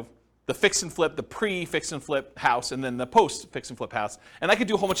the fix and flip, the pre-fix and flip house, and then the post-fix and flip house. And I could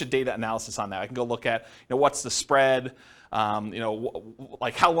do a whole bunch of data analysis on that. I can go look at, what's the spread,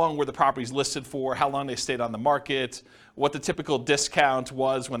 like how long were the properties listed for, how long they stayed on the market, what the typical discount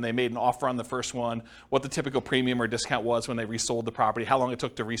was when they made an offer on the first one, what the typical premium or discount was when they resold the property, how long it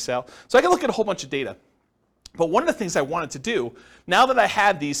took to resell. So I can look at a whole bunch of data. But one of the things I wanted to do, now that I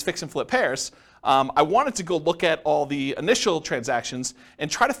had these fix and flip pairs, I wanted to go look at all the initial transactions and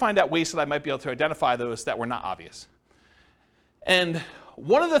try to find out ways that I might be able to identify those that were not obvious. And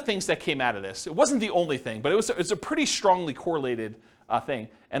one of the things that came out of this, it wasn't the only thing, but it was a pretty strongly correlated thing,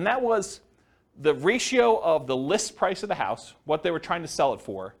 and that was the ratio of the list price of the house, what they were trying to sell it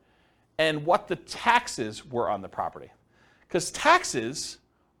for, and what the taxes were on the property. Because taxes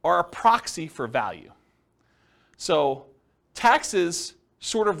are a proxy for value. So taxes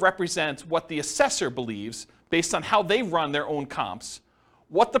sort of represent what the assessor believes, based on how they run their own comps,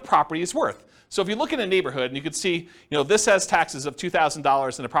 what the property is worth. So if you look at a neighborhood and you can see, this has taxes of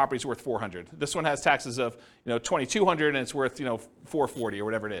 $2,000 and the property's worth $400. This one has taxes of, $2,200 and it's worth, $440 or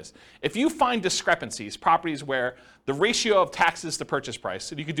whatever it is. If you find discrepancies, properties where the ratio of taxes to purchase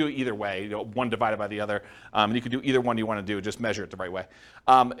price, and you could do it either way, one divided by the other, and you could do either one you want to do, just measure it the right way.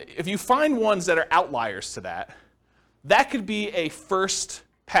 If you find ones that are outliers to that, that could be a first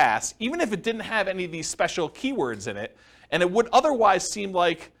pass, even if it didn't have any of these special keywords in it, and it would otherwise seem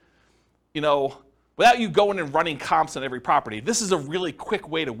like, without you going and running comps on every property, this is a really quick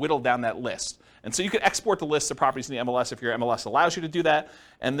way to whittle down that list. And so you could export the list of properties in the MLS if your MLS allows you to do that,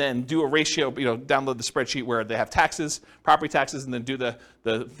 and then do a ratio, download the spreadsheet where they have taxes, property taxes, and then do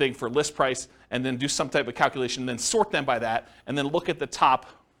the thing for list price, and then do some type of calculation, and then sort them by that, and then look at the top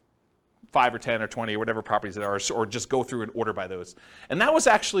 5 or 10 or 20 or whatever properties there are, or just go through and order by those. And that was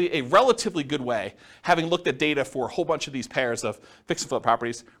actually a relatively good way, having looked at data for a whole bunch of these pairs of fix and flip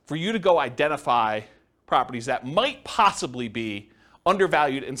properties, for you to go identify properties that might possibly be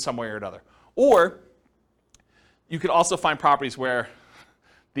undervalued in some way or another. Or you could also find properties where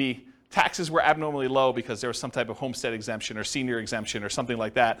the taxes were abnormally low because there was some type of homestead exemption or senior exemption or something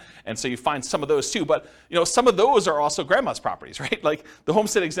like that. And so you find some of those too. But some of those are also grandma's properties, right? Like the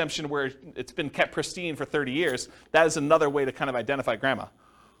homestead exemption where it's been kept pristine for 30 years, that is another way to kind of identify grandma.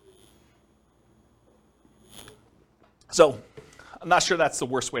 So I'm not sure that's the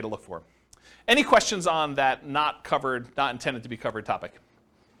worst way to look for. Any questions on that not intended to be covered topic?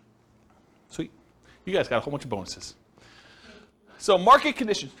 Sweet. You guys got a whole bunch of bonuses. So market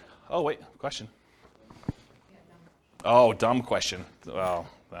conditions. Oh, wait, question. Oh, dumb question. Well,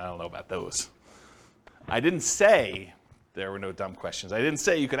 I don't know about those. I didn't say there were no dumb questions. I didn't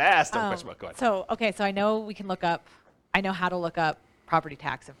say you could ask dumb questions. Go ahead. So I know I know how to look up property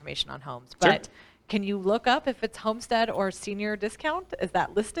tax information on homes, but Sure. Can you look up if it's homestead or senior discount? Is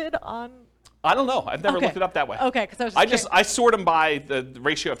that listed on? I don't know. I've never looked it up that way. Okay, because I sort them by the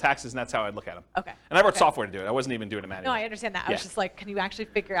ratio of taxes, and that's how I look at them. Okay. And I wrote software to do it. I wasn't even doing it manually. No, I understand that. I was just like, can you actually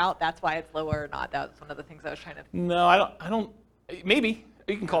figure out that's why it's lower or not? That was one of the things I was trying to. No, I don't. Maybe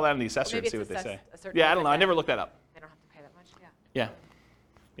you can call that in the assessor and see what they say. Yeah, I don't know. I never looked that up. They don't have to pay that much. Yeah.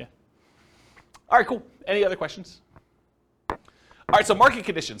 Yeah. All right, cool. Any other questions? All right, so market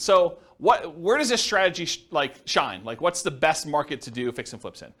conditions. So where does this strategy shine? Like, what's the best market to do fix and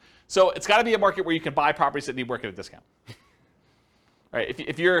flips in? So it's got to be a market where you can buy properties that need work at a discount. Right?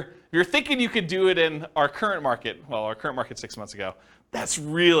 If you're thinking you could do it in our current market, well, our current market 6 months ago, that's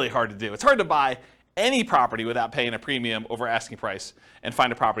really hard to do. It's hard to buy any property without paying a premium over asking price and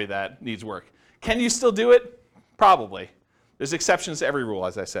find a property that needs work. Can you still do it? Probably. There's exceptions to every rule,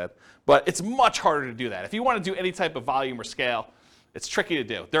 as I said, but it's much harder to do that. If you want to do any type of volume or scale, it's tricky to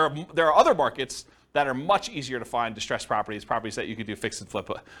do. There are other markets that are much easier to find distressed properties that you could do fix and flip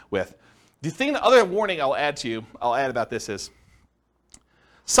with. The other warning I'll add about this is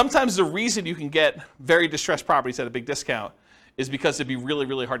sometimes the reason you can get very distressed properties at a big discount is because it'd be really,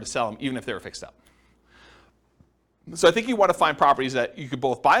 really hard to sell them even if they were fixed up. So I think you want to find properties that you could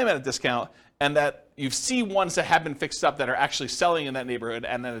both buy them at a discount and that you see ones that have been fixed up that are actually selling in that neighborhood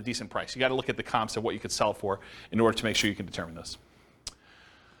and at a decent price. You got to look at the comps of what you could sell for in order to make sure you can determine those.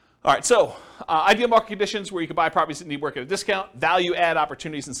 All right, so ideal market conditions where you can buy properties that need work at a discount, value add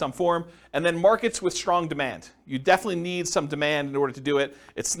opportunities in some form, and then markets with strong demand. You definitely need some demand in order to do it.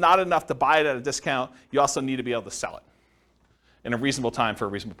 It's not enough to buy it at a discount. You also need to be able to sell it in a reasonable time for a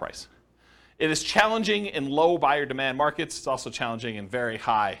reasonable price. It is challenging in low buyer demand markets. It's also challenging in very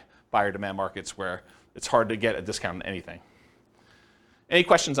high buyer demand markets where it's hard to get a discount on anything. Any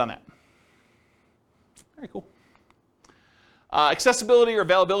questions on that? Very cool. Accessibility or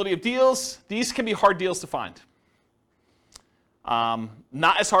availability of deals. These can be hard deals to find.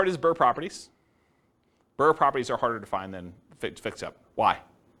 Not as hard as BRRRR properties. BRRRR properties are harder to find than fix up. Why?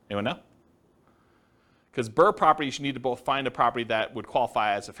 Anyone know? Because BRRRR properties, you need to both find a property that would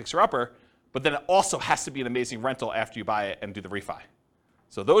qualify as a fixer-upper, but then it also has to be an amazing rental after you buy it and do the refi.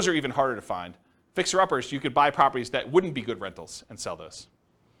 So those are even harder to find. Fixer-uppers, you could buy properties that wouldn't be good rentals and sell those.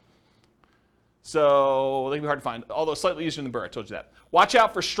 So they can be hard to find, although slightly easier than Burr, I told you that. Watch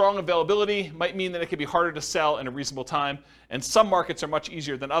out for strong availability. Might mean that it can be harder to sell in a reasonable time. And some markets are much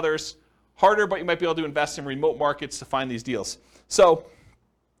easier than others. Harder, but you might be able to invest in remote markets to find these deals. So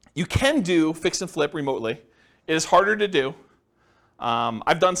you can do fix and flip remotely. It is harder to do.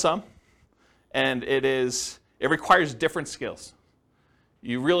 I've done some, and it requires different skills.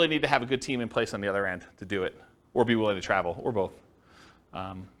 You really need to have a good team in place on the other end to do it, or be willing to travel, or both.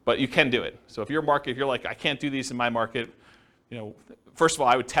 But you can do it. So if your market, if you're like, I can't do these in my market, first of all,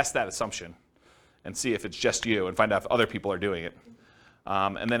 I would test that assumption and see if it's just you and find out if other people are doing it.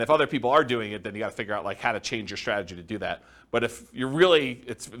 And then if other people are doing it, then you got to figure out how to change your strategy to do that. But if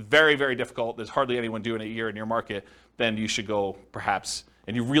it's very, very difficult, there's hardly anyone doing it here in your market, then you should go perhaps,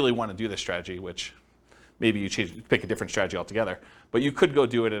 and you really want to do this strategy, which maybe you pick a different strategy altogether. But you could go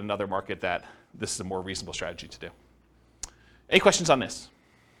do it in another market that this is a more reasonable strategy to do. Any questions on this?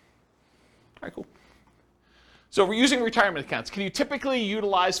 All right, cool. So we're using retirement accounts. Can you typically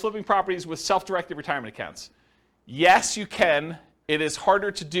utilize flipping properties with self-directed retirement accounts? Yes, you can. It is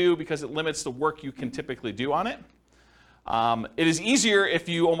harder to do because it limits the work you can typically do on it. It is easier if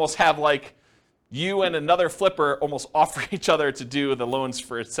you almost have you and another flipper almost offer each other to do the loans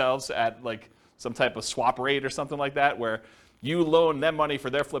for yourselves at some type of swap rate or something like that, where you loan them money for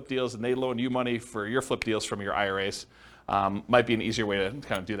their flip deals and they loan you money for your flip deals from your IRAs. Might be an easier way to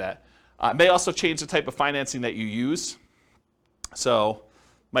kind of do that. It may also change the type of financing that you use. So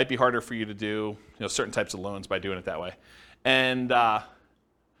might be harder for you to do certain types of loans by doing it that way. And I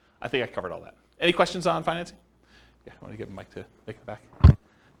think I covered all that. Any questions on financing? Yeah, I want to give Mike to make it back.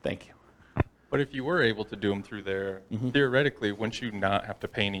 Thank you. But if you were able to do them through there, theoretically, wouldn't you not have to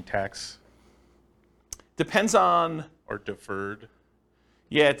pay any tax? Depends on... Or deferred?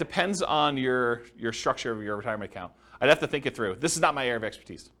 Yeah, it depends on your structure of your retirement account. I'd have to think it through. This is not my area of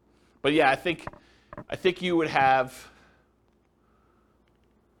expertise. But yeah, I think you would have...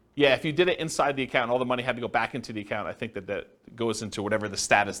 Yeah, if you did it inside the account and all the money had to go back into the account, I think that goes into whatever the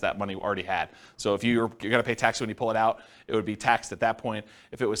status that money already had. So if you're going to pay tax when you pull it out, it would be taxed at that point.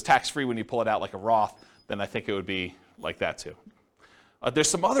 If it was tax-free when you pull it out like a Roth, then I think it would be like that too. There's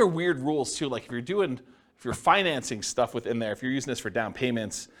some other weird rules too, like if you're financing stuff within there, if you're using this for down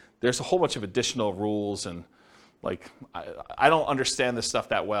payments, there's a whole bunch of additional rules, and I don't understand this stuff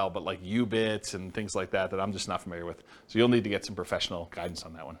that well, but UBITs and things like that I'm just not familiar with. So you'll need to get some professional guidance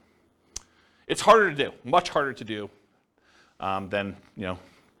on that one. It's harder to do, much harder to do than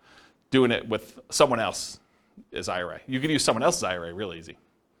doing it with someone else's IRA. You can use someone else's IRA real easy.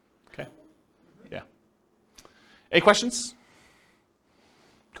 Okay? Yeah. Any questions?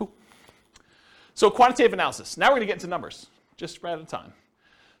 Cool. So quantitative analysis. Now we're going to get into numbers, just right out of time.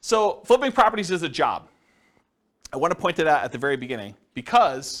 So flipping properties is a job. I want to point that out at the very beginning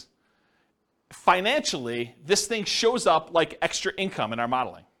because financially, this thing shows up like extra income in our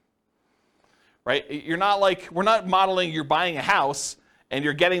modeling, right? We're not modeling you're buying a house and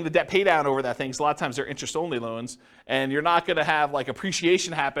you're getting the debt pay down over that thing. So a lot of times they're interest-only loans, and you're not going to have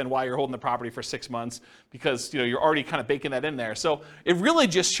appreciation happen while you're holding the property for 6 months because you're already kind of baking that in there. So it really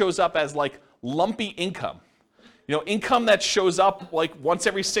just shows up as lumpy income. Income that shows up once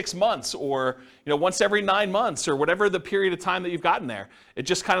every 6 months or once every 9 months or whatever the period of time that you've gotten there. It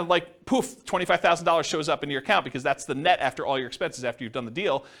just kind of poof, $25,000 shows up in your account because that's the net after all your expenses after you've done the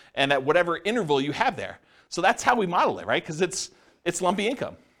deal and at whatever interval you have there. So that's how we model it, right? Because it's lumpy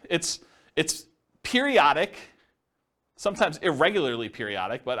income. It's periodic, sometimes irregularly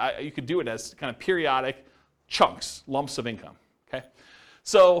periodic, but you could do it as kind of periodic chunks, lumps of income, okay?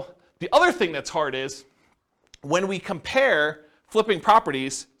 So the other thing that's hard is when we compare flipping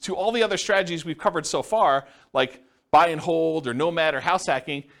properties to all the other strategies we've covered so far, like buy and hold or nomad or house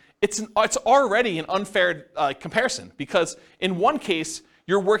hacking, it's already an unfair comparison because in one case,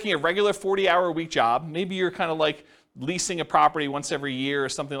 you're working a regular 40-hour-a-week job. Maybe you're kind of leasing a property once every year or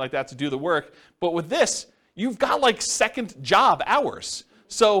something like that to do the work. But with this, you've got second job hours.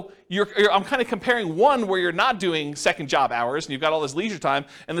 So I'm kind of comparing one where you're not doing second job hours and you've got all this leisure time,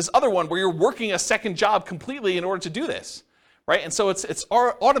 and this other one where you're working a second job completely in order to do this, right? And so it's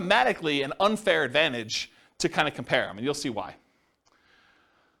automatically an unfair advantage to kind of compare them, and you'll see why.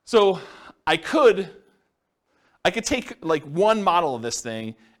 So I could take one model of this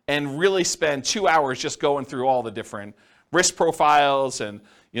thing and really spend 2 hours just going through all the different risk profiles and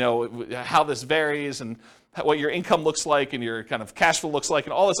how this varies and what your income looks like and your kind of cash flow looks like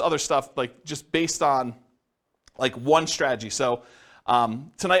and all this other stuff, just based on one strategy. So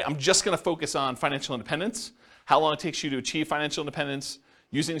tonight I'm just going to focus on financial independence, how long it takes you to achieve financial independence,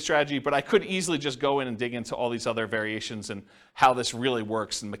 using the strategy, but I could easily just go in and dig into all these other variations and how this really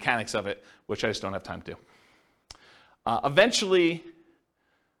works and mechanics of it, which I just don't have time to. Eventually,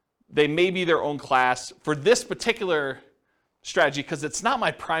 they may be their own class. For this particular strategy, because it's not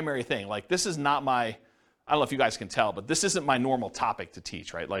my primary thing, like this is not my, I don't know if you guys can tell, but this isn't my normal topic to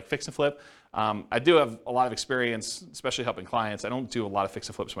teach, right? Like fix and flip. I do have a lot of experience, especially helping clients. I don't do a lot of fix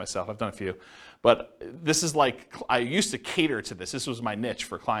and flips myself. I've done a few. But this is like, I used to cater to this. This was my niche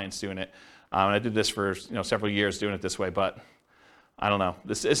for clients doing it. And I did this for several years doing it this way, but I don't know.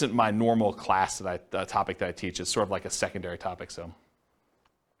 This isn't my normal class topic that I teach. It's sort of like a secondary topic. So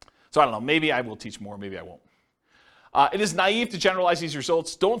I don't know. Maybe I will teach more. Maybe I won't. It is naive to generalize these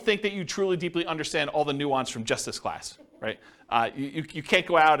results. Don't think that you truly deeply understand all the nuance from just this class, right? You can't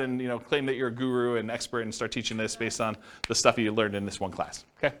go out and claim that you're a guru and expert and start teaching this based on the stuff you learned in this one class.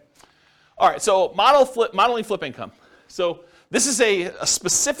 Okay. All right. So modeling flip income. So this is a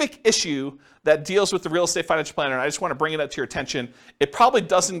specific issue that deals with the real estate financial planner, and I just want to bring it up to your attention. It probably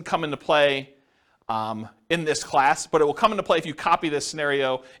doesn't come into play in this class, but it will come into play if you copy this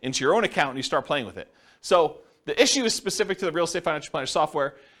scenario into your own account and you start playing with it. So the issue is specific to the real estate financial planner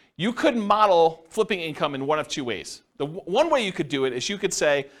software. You could model flipping income in one of two ways. The one way you could do it is you could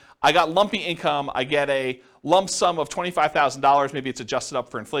say, I got lumpy income, I get a lump sum of $25,000, maybe it's adjusted up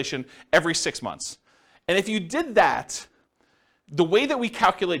for inflation, every 6 months. And if you did that, the way that we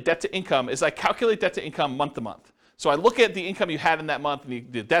calculate debt to income is I calculate debt to income month to month. So I look at the income you had in that month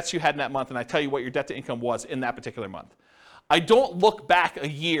and the debts you had in that month, and I tell you what your debt to income was in that particular month. I don't look back a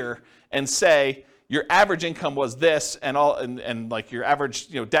year and say your average income was this and like your average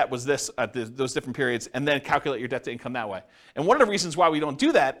debt was this at those different periods, and then calculate your debt to income that way. And one of the reasons why we don't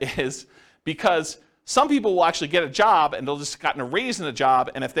do that is because some people will actually get a job and they'll just gotten a raise in a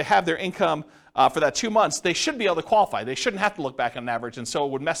job, and if they have their income for that 2 months, they should be able to qualify. They shouldn't have to look back on an average, and so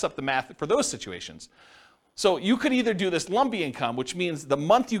it would mess up the math for those situations. So you could either do this lumpy income, which means the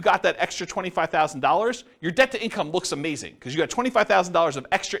month you got that extra $25,000, your debt to income looks amazing because you got $25,000 of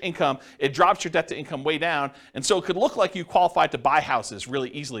extra income. It drops your debt to income way down, and so it could look like you qualified to buy houses really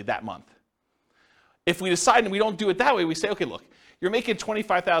easily that month. If we decide and we don't do it that way, we say, okay, look, you're making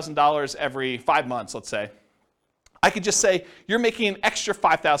 $25,000 every 5 months, let's say. I could just say you're making an extra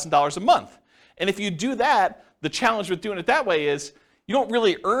 $5,000 a month. And if you do that, the challenge with doing it that way is you don't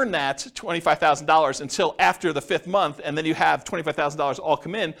really earn that $25,000 until after the 5th month, and then you have $25,000 all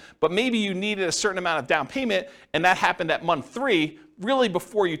come in, but maybe you needed a certain amount of down payment, and that happened at month 3, really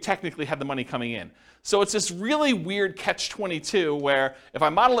before you technically had the money coming in. So it's this really weird catch-22 where if I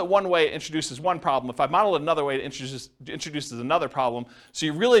model it one way, it introduces one problem. If I model it another way, it introduces another problem. So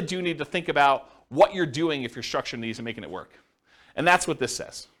you really do need to think about what you're doing if you're structuring these and making it work. And that's what this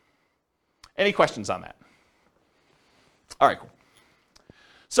says. Any questions on that? All right, cool.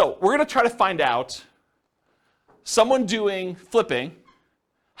 So we're going to try to find out someone doing flipping,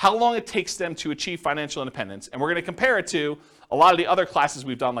 how long it takes them to achieve financial independence, and we're going to compare it to a lot of the other classes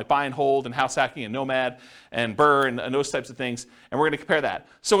we've done, like buy and hold and house hacking and nomad and BRRRR and those types of things, and we're going to compare that.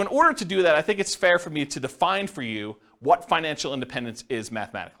 So in order to do that, I think it's fair for me to define for you what financial independence is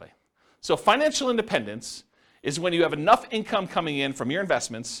mathematically. So financial independence is when you have enough income coming in from your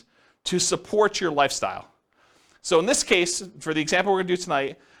investments to support your lifestyle. So in this case, for the example we're going to do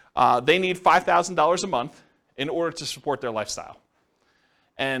tonight, they need $5,000 a month in order to support their lifestyle.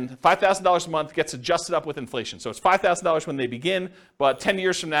 And $5,000 a month gets adjusted up with inflation. So it's $5,000 when they begin, but 10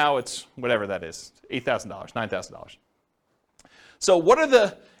 years from now, it's whatever that is, $8,000, $9,000. So what are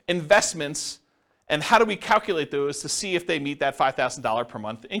the investments, and how do we calculate those to see if they meet that $5,000 per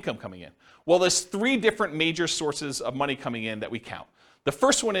month income coming in? Well, there's 3 different major sources of money coming in that we count. The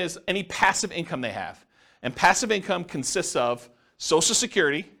first one is any passive income they have. And passive income consists of Social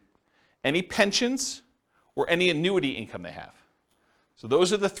Security, any pensions, or any annuity income they have. So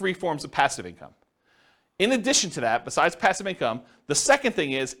those are the 3 forms of passive income. In addition to that, besides passive income, the second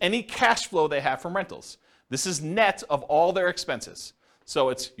thing is any cash flow they have from rentals. This is net of all their expenses. So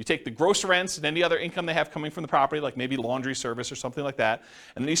it's you take the gross rents and any other income they have coming from the property, like maybe laundry service or something like that,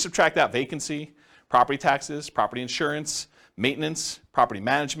 and then you subtract out vacancy, property taxes, property insurance, maintenance, property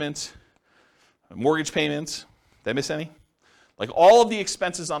management, mortgage payments. Did I miss any? Like all of the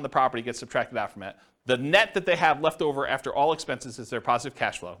expenses on the property get subtracted out from that. The net that they have left over after all expenses is their positive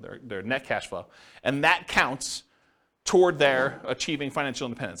cash flow, their net cash flow. And that counts toward their achieving financial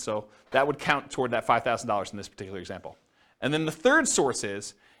independence. So that would count toward that $5,000 in this particular example. And then the third source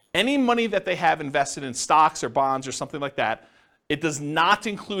is any money that they have invested in stocks or bonds or something like that, it does not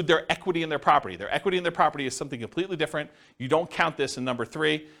include their equity in their property. Their equity in their property is something completely different. You don't count this in number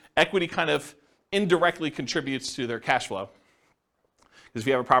 3. Equity kind of indirectly contributes to their cash flow. Because if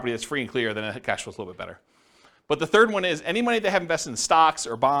you have a property that's free and clear, then it cash flows a little bit better. But the third one is any money they have invested in stocks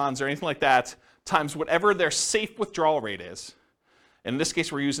or bonds or anything like that times whatever their safe withdrawal rate is. In this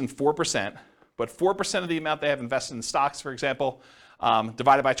case, we're using 4%, but 4% of the amount they have invested in stocks, for example,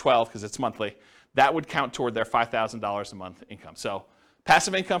 divided by 12 because it's monthly, that would count toward their $5,000 a month income. So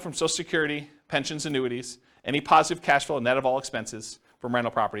passive income from Social Security, pensions, annuities, any positive cash flow net of all expenses from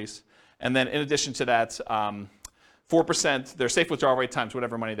rental properties, and then in addition to that, 4%, their safe withdrawal rate times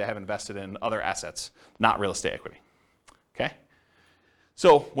whatever money they have invested in other assets, not real estate equity. Okay?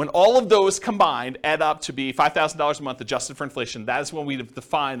 So when all of those combined add up to be $5,000 a month adjusted for inflation, that is when we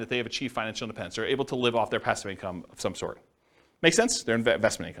define that they have achieved financial independence. They're able to live off their passive income of some sort. Make sense? Their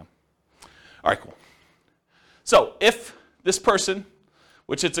investment income. All right, cool. So if this person,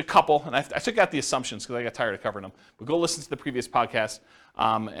 which it's a couple, and I took out the assumptions because I got tired of covering them, but go listen to the previous podcast,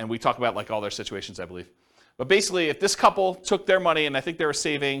 and we talk about like all their situations, I believe. But basically, if this couple took their money, and I think they were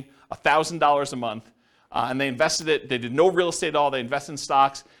saving $1,000 a month, and they invested it, they did no real estate at all, they invested in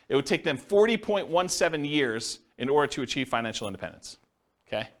stocks, it would take them 40.17 years in order to achieve financial independence.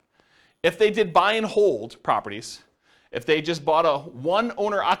 Okay? If they did buy and hold properties, if they just bought a one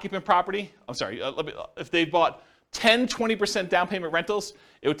owner occupant property, if they bought 10, 20% down payment rentals,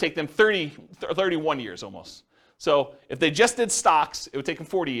 it would take them 31 years almost. So if they just did stocks, it would take them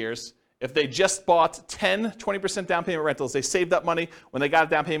 40 years. If they just bought 10, 20% down payment rentals, they saved up money when they got a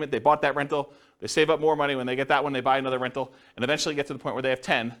down payment, they bought that rental, they save up more money when they get that one, they buy another rental, and eventually get to the point where they have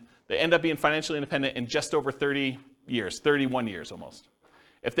 10. They end up being financially independent in just over 30 years, 31 years almost.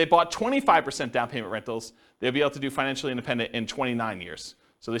 If they bought 25% down payment rentals, they'll be able to do financially independent in 29 years.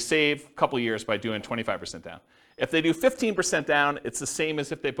 So they save a couple years by doing 25% down. If they do 15% down, it's the same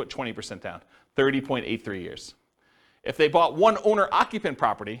as if they put 20% down, 30.83 years. If they bought one owner-occupant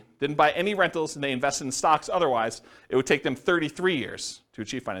property, didn't buy any rentals, and they invested in stocks otherwise, it would take them 33 years to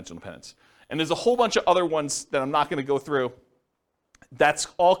achieve financial independence. And there's a whole bunch of other ones that I'm not going to go through. That's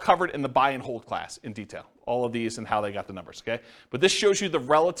all covered in the buy and hold class in detail, all of these and how they got the numbers, okay? But this shows you the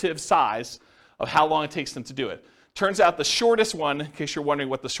relative size of how long it takes them to do it. Turns out the shortest one, in case you're wondering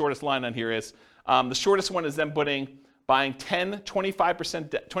what the shortest line on here is, the shortest one is them buying 10,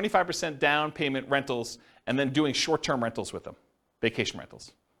 25% down payment rentals and then doing short-term rentals with them, vacation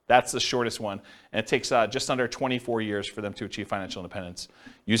rentals. That's the shortest one, and it takes just under 24 years for them to achieve financial independence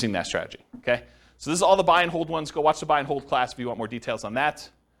using that strategy, okay? So this is all the buy and hold ones. Go watch the buy and hold class if you want more details on that.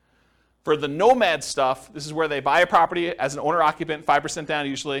 For the nomad stuff, this is where they buy a property as an owner-occupant, 5% down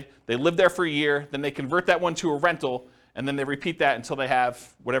usually. They live there for a year, then they convert that one to a rental, and then they repeat that until they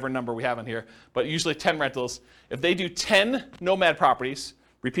have whatever number we have on here, but usually 10 rentals. If they do 10 nomad properties,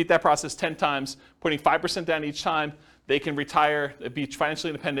 repeat that process 10 times, putting 5% down each time, they can retire, be financially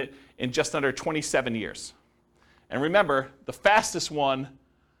independent in just under 27 years. And remember, the fastest one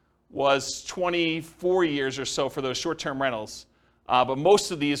was 24 years or so for those short-term rentals, but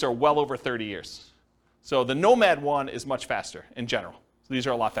most of these are well over 30 years. So the nomad one is much faster in general. So these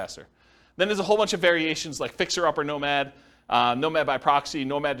are a lot faster. Then there's a whole bunch of variations like fixer-upper nomad, nomad by proxy,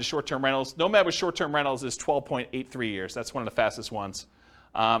 nomad to short-term rentals. Nomad with short-term rentals is 12.83 years. That's one of the fastest ones.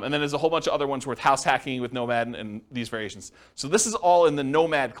 And then there's a whole bunch of other ones with house hacking with nomad and these variations. So this is all in the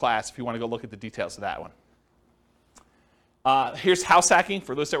nomad class if you want to go look at the details of that one. Here's house hacking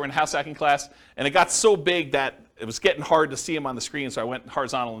for those that were in house hacking class. And it got so big that it was getting hard to see them on the screen, so I went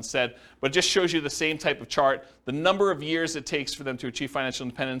horizontal instead. But it just shows you the same type of chart, the number of years it takes for them to achieve financial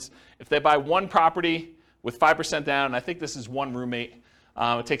independence. If they buy one property with 5% down, and I think this is one roommate,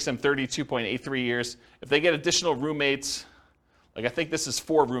 it takes them 32.83 years. If they get additional roommates, like I think this is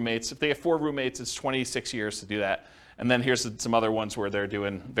 4 roommates. If they have 4 roommates, it's 26 years to do that. And then here's some other ones where they're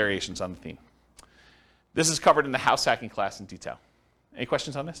doing variations on the theme. This is covered in the house hacking class in detail. Any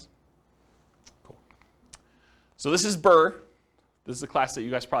questions on this? Cool. So this is BRRRR. This is a class that you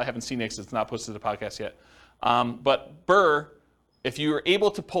guys probably haven't seen yet because it's not posted to the podcast yet. But BRRRR, if you're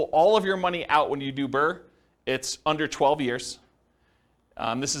able to pull all of your money out when you do BRRRR, it's under 12 years.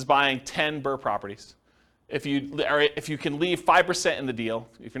 This is buying 10 BRRRR properties. If you can leave 5% in the deal,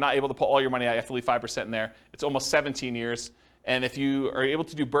 if you're not able to pull all your money out, you have to leave 5% in there. It's almost 17 years. And if you are able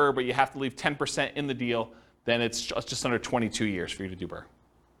to do BRRRR, but you have to leave 10% in the deal, then it's just under 22 years for you to do BRRRR.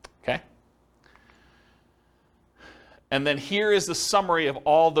 Okay? And then here is the summary of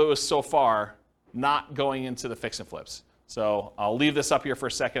all those so far, not going into the fix and flips. So I'll leave this up here for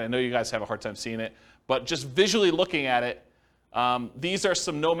a second. I know you guys have a hard time seeing it, but just visually looking at it, these are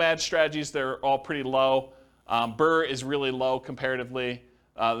some nomad strategies. They're all pretty low. BRRRR is really low comparatively.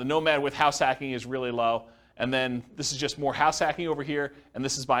 The nomad with house hacking is really low. And then this is just more house hacking over here, and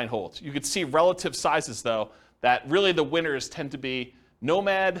this is buy and hold. You could see relative sizes, though, that really the winners tend to be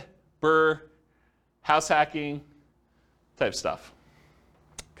nomad, BRRRR, house hacking type stuff.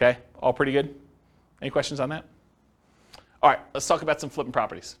 Okay, all pretty good? Any questions on that? All right, let's talk about some flipping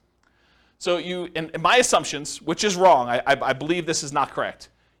properties. So in my assumptions, which is wrong, I believe this is not correct,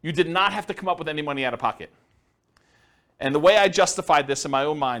 you did not have to come up with any money out of pocket. And the way I justified this in my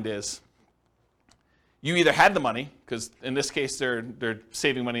own mind is, you either had the money, because in this case they're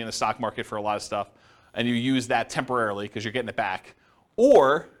saving money in the stock market for a lot of stuff, and you use that temporarily because you're getting it back,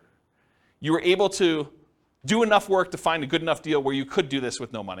 or you were able to do enough work to find a good enough deal where you could do this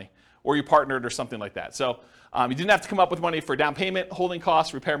with no money, or you partnered or something like that. So you didn't have to come up with money for down payment, holding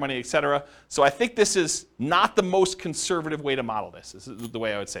costs, repair money, et cetera. So I think this is not the most conservative way to model this. This is the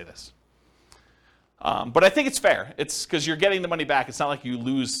way I would say this. But I think it's fair. It's because you're getting the money back. It's not like you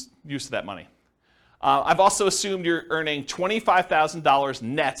lose use of that money. I've also assumed you're earning $25,000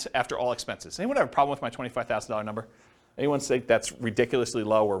 net after all expenses. Anyone have a problem with my $25,000 number? Anyone think that's ridiculously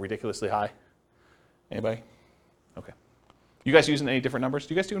low or ridiculously high? Anybody? Okay. You guys using any different numbers?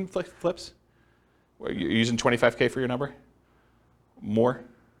 Do you guys do flips? You're using 25K for your number? More?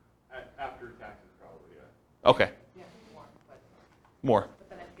 After taxes, probably, yeah. Okay. Yeah, more. But More.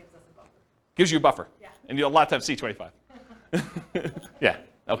 then it gives us a buffer. Gives you a buffer. Yeah. And you'll a lot of times see 25. Yeah,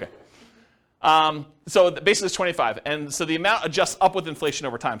 okay. So basically it's 25. And so the amount adjusts up with inflation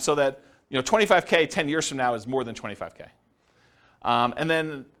over time so that 25K 10 years from now is more than 25K. And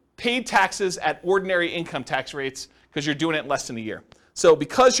then paid taxes at ordinary income tax rates because you're doing it in less than a year. So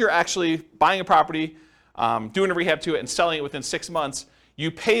because you're actually buying a property, doing a rehab to it, and selling it within 6 months,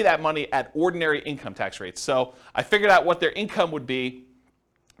 you pay that money at ordinary income tax rates. So I figured out what their income would be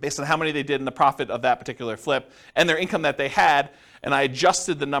based on how many they did in the profit of that particular flip and their income that they had, and I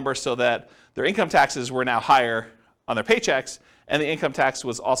adjusted the number so that their income taxes were now higher on their paychecks, and the income tax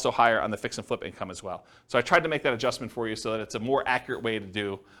was also higher on the fix and flip income as well. So I tried to make that adjustment for you so that it's a more accurate way to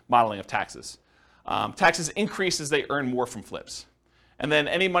do modeling of taxes. Taxes increase as they earn more from flips. And then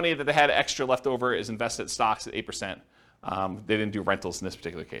any money that they had extra left over is invested in stocks at 8%. They didn't do rentals in this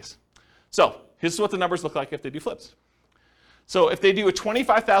particular case. So here's what the numbers look like if they do flips. So if they do a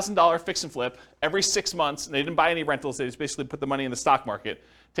 $25,000 fix and flip every 6 months, and they didn't buy any rentals, they just basically put the money in the stock market,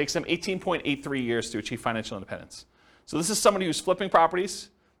 it takes them 18.83 years to achieve financial independence. So this is somebody who's flipping properties.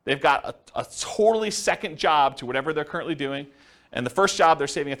 They've got a totally second job to whatever they're currently doing. And the first job, they're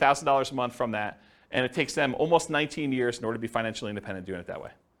saving $1,000 a month from that. And it takes them almost 19 years in order to be financially independent doing it that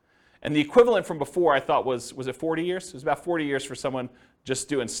way. And the equivalent from before, I thought, was it 40 years? It was about 40 years for someone just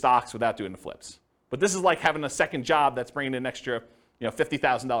doing stocks without doing the flips. But this is like having a second job that's bringing in an extra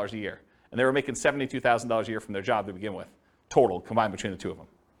 $50,000 a year. And they were making $72,000 a year from their job to begin with, total, combined between the two of them.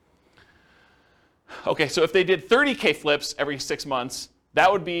 Okay, so if they did 30K flips every 6 months,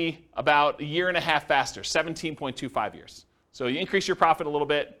 that would be about a year and a half faster, 17.25 years. So you increase your profit a little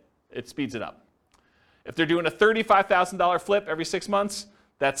bit, it speeds it up. If they're doing a $35,000 flip every 6 months,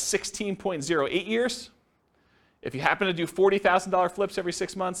 that's 16.08 years. If you happen to do $40,000 flips every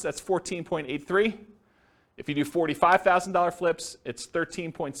 6 months, that's 14.83. If you do $45,000 flips, it's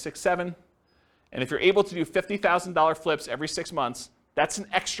 13.67. And if you're able to do $50,000 flips every 6 months, that's an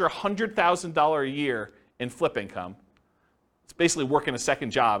extra $100,000 a year in flip income. It's basically working a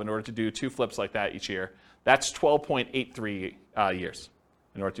second job in order to do 2 flips like that each year. That's 12.83 years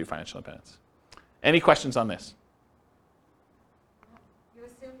in order to do financial independence. Any questions on this? You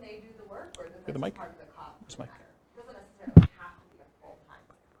assume they do the work, or the mic? part of the cost? Where's the mic? It doesn't necessarily have to be a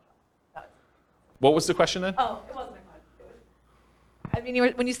full-time. What was the question then? Oh, it wasn't a question. I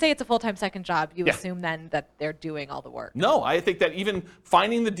mean, when you say it's a full-time second job, you Yeah. assume then that they're doing all the work. No, I think that even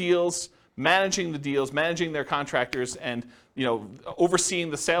finding the deals, managing their contractors, and overseeing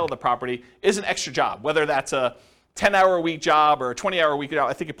the sale of the property is an extra job. Whether that's a 10-hour-a-week job or a 20-hour-a-week job,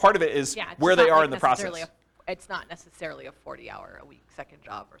 I think part of it is where they are in the process. It's not necessarily a 40-hour-a-week second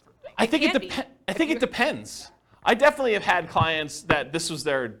job or something. I think it depends. I definitely have had clients that this was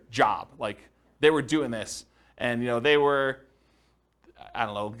their job, like they were doing this, and they were, I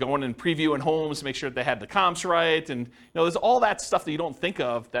don't know, going and previewing homes to make sure that they had the comps right, and there's all that stuff that you don't think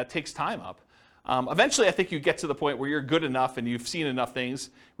of that takes time up. Eventually, I think you get to the point where you're good enough and you've seen enough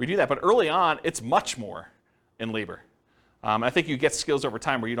things where you do that. But early on, it's much more in labor. I think you get skills over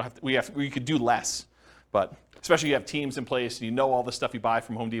time where you don't have to, where you could do less. But especially you have teams in place and you know all the stuff you buy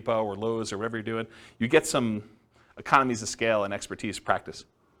from Home Depot or Lowe's or whatever you're doing, you get some economies of scale and expertise practice.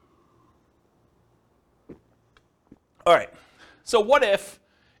 All right. So what if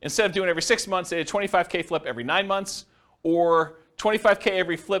instead of doing every 6 months, they did a 25K flip every 9 months, or 25K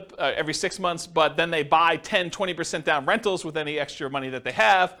every flip every 6 months, but then they buy 10, 20% down rentals with any extra money that they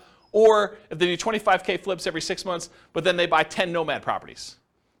have, Or if they do 25K flips every 6 months, but then they buy 10 Nomad properties.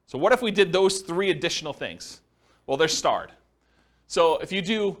 So what if we did those 3 additional things? Well, they're starred. So if you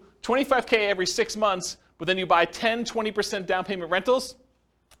do 25K every 6 months, but then you buy 10, 20% down payment rentals,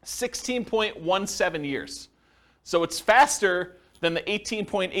 16.17 years. So it's faster than the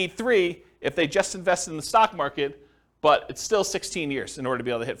 18.83 if they just invested in the stock market, but it's still 16 years in order to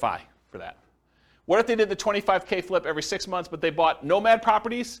be able to hit FI for that. What if they did the 25K flip every 6 months, but they bought Nomad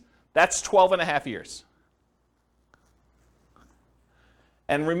properties? That's 12.5 years.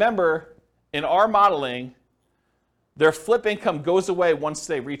 And remember, in our modeling, their flip income goes away once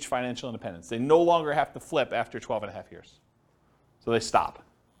they reach financial independence. They no longer have to flip after 12.5 years. So they stop.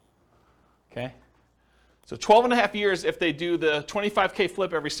 Okay? So 12.5 years if they do the 25K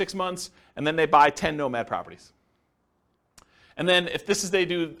flip every 6 months, and then they buy 10 Nomad properties. And then if this is they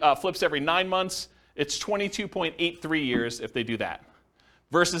do flips every 9 months, it's 22.83 years if they do that.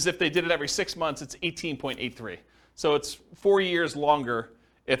 Versus if they did it every 6 months, it's 18.83. So it's 4 years longer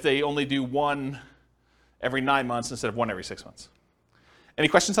if they only do one every 9 months instead of one every 6 months. Any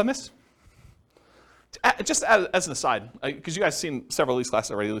questions on this? Just as an aside, because you guys have seen several of these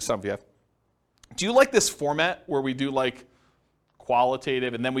classes already, at least some of you have. Do you like this format where we do like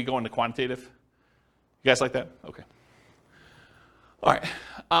qualitative and then we go into quantitative? You guys like that? Okay. All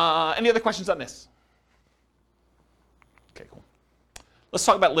right. Any other questions on this? Okay, cool. Let's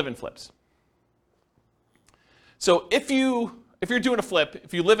talk about live-in flips. So if you're doing a flip,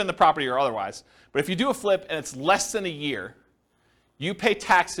 if you live in the property or otherwise, but if you do a flip and it's less than a year, you pay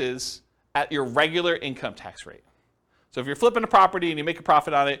taxes at your regular income tax rate. So if you're flipping a property and you make a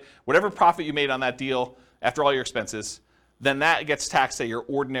profit on it, whatever profit you made on that deal after all your expenses, then that gets taxed at your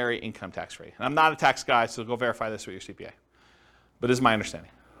ordinary income tax rate. And I'm not a tax guy, so go verify this with your CPA. But this is my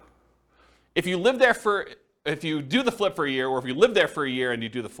understanding. If you do the flip for a year, or if you live there for a year and you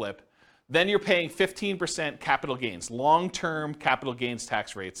do the flip, then you're paying 15% capital gains, long-term capital gains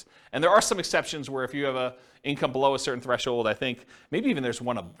tax rates. And there are some exceptions where if you have an income below a certain threshold, I think, maybe even there's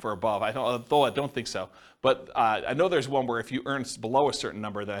one for above, though I don't think so. But I know there's one where if you earn below a certain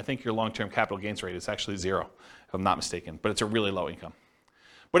number, then I think your long-term capital gains rate is actually 0, if I'm not mistaken. But it's a really low income.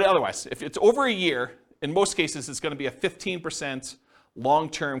 But otherwise, if it's over a year, in most cases, it's going to be a 15%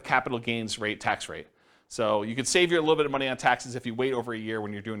 long-term capital gains rate tax rate. So you could save you a little bit of money on taxes if you wait over a year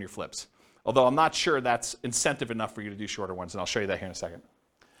when you're doing your flips. Although I'm not sure that's incentive enough for you to do shorter ones, and I'll show you that here in a second.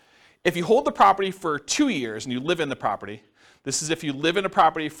 If you hold the property for 2 years and you live in the property, this is if you live in a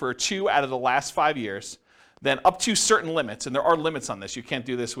property for 2 out of the last 5 years, then up to certain limits, and there are limits on this. You can't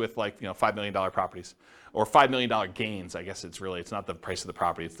do this with $5 million properties or $5 million gains. I guess it's not the price of the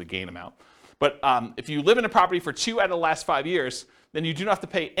property, it's the gain amount. But if you live in a property for 2 out of the last 5 years, then you do not have to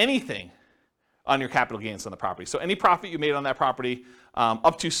pay anything on your capital gains on the property. So any profit you made on that property,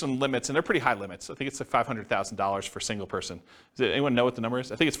 up to some limits, and they're pretty high limits. I think it's like $500,000 for a single person. Does anyone know what the number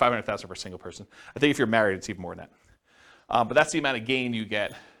is? I think it's $500,000 for a single person. I think if you're married, it's even more than that. But that's the amount of gain you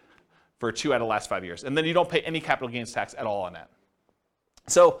get for 2 out of the last 5 years. And then you don't pay any capital gains tax at all on that.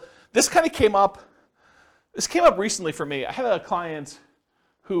 So this kind of came up recently for me. I had a client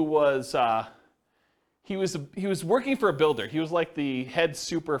who was, he was working for a builder. He was like the head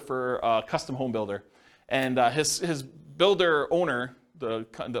super for a custom home builder. And his builder owner,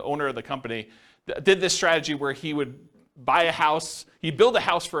 the owner of the company, did this strategy where he would buy a house, he'd build a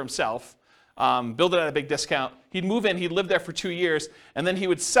house for himself, build it at a big discount. He'd move in, he'd live there for 2 years, and then he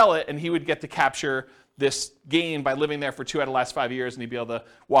would sell it and he would get to capture this gain by living there for 2 out of the last 5 years, and he'd be able to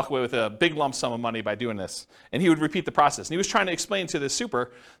walk away with a big lump sum of money by doing this. And he would repeat the process. And he was trying to explain to this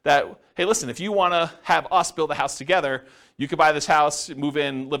super that, hey, listen, if you want to have us build a house together, you could buy this house, move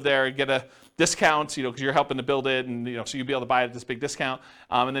in, live there, get a discount, because you're helping to build it, and so you'd be able to buy it at this big discount.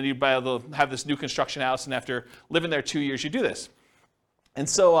 And then you'd be able to have this new construction house, and after living there 2 years, you do this. And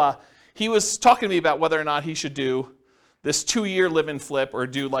so he was talking to me about whether or not he should do this 2-year live-in flip or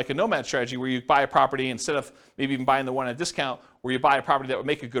do like a Nomad strategy where you buy a property instead of maybe even buying the one at a discount, where you buy a property that would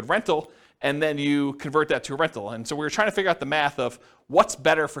make a good rental and then you convert that to a rental. And so we were trying to figure out the math of what's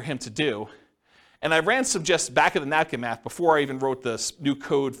better for him to do. And I ran some just back of the napkin math before I even wrote this new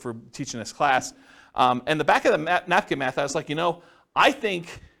code for teaching this class. And the back of the napkin math, I was like, I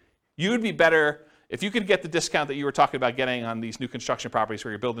think you would be better if you could get the discount that you were talking about getting on these new construction properties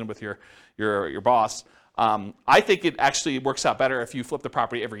where you're building with your boss. I think it actually works out better if you flip the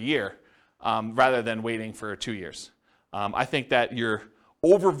property every year rather than waiting for 2 years. I think that you're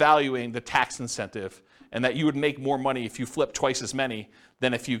overvaluing the tax incentive and that you would make more money if you flip twice as many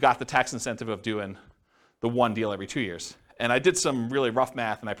than if you got the tax incentive of doing the one deal every 2 years. And I did some really rough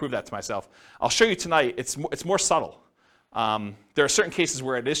math and I proved that to myself. I'll show you tonight, it's more subtle. There are certain cases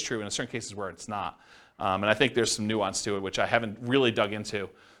where it is true and certain cases where it's not. And I think there's some nuance to it, which I haven't really dug into.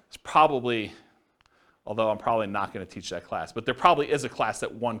 It's probably, although I'm probably not going to teach that class, but there probably is a class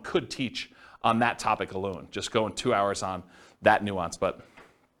that one could teach on that topic alone, just going 2 hours on that nuance, but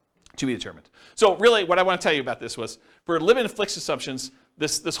to be determined. So really what I want to tell you about this was, for live-in fixed assumptions,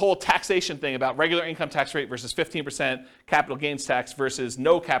 this whole taxation thing about regular income tax rate versus 15% capital gains tax versus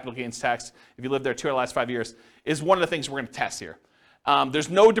no capital gains tax if you lived there 2 of the last 5 years is one of the things we're going to test here. There's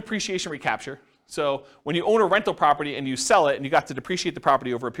no depreciation recapture. So when you own a rental property and you sell it and you got to depreciate the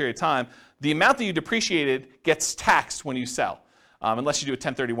property over a period of time, the amount that you depreciated gets taxed when you sell, unless you do a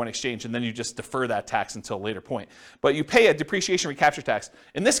 1031 exchange and then you just defer that tax until a later point. But you pay a depreciation recapture tax.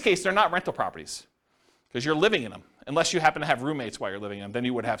 In this case, they're not rental properties because you're living in them. Unless you happen to have roommates while you're living in them, then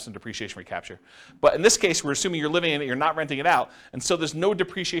you would have some depreciation recapture. But in this case, we're assuming you're living in it, you're not renting it out, and so there's no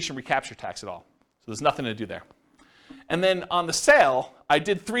depreciation recapture tax at all. So there's nothing to do there. And then on the sale, I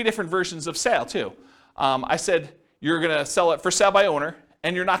did 3 different versions of sale too. I said you're going to sell it for sale by owner,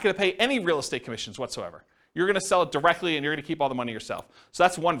 and you're not going to pay any real estate commissions whatsoever. You're going to sell it directly, and you're going to keep all the money yourself. So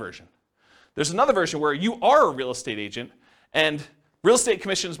that's one version. There's another version where you are a real estate agent, and real estate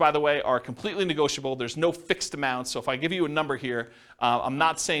commissions, by the way, are completely negotiable. There's no fixed amount. So if I give you a number here, I'm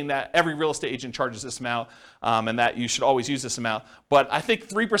not saying that every real estate agent charges this amount and that you should always use this amount. But I think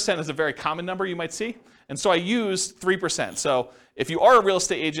 3% is a very common number you might see. And so I used 3%. So if you are a real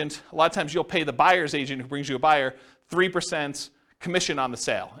estate agent, a lot of times you'll pay the buyer's agent who brings you a buyer 3% commission on the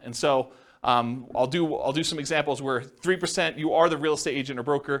sale. And so I'll do some examples where 3% you are the real estate agent or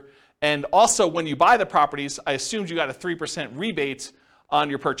broker. And also, when you buy the properties, I assumed you got a 3% rebate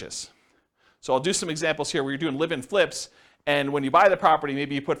on your purchase. So I'll do some examples here where you're doing live-in flips, and when you buy the property,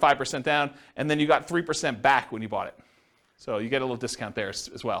 maybe you put 5% down, and then you got 3% back when you bought it. So you get a little discount there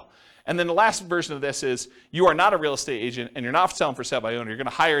as well. And then the last version of this is you are not a real estate agent, and you're not selling for sale by owner. You're going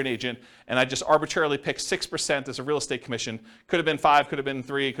to hire an agent, and I just arbitrarily picked 6% as a real estate commission. Could have been 5, could have been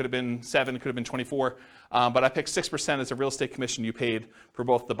 3, could have been 7, could have been 24. But I picked 6% as a real estate commission you paid for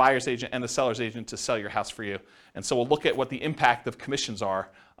both the buyer's agent and the seller's agent to sell your house for you. And so we'll look at what the impact of commissions are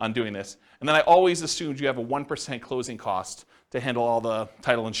on doing this. And then I always assumed you have a 1% closing cost to handle all the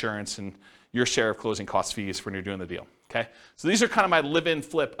title insurance and your share of closing cost fees when you're doing the deal. Okay? So these are kind of my live-in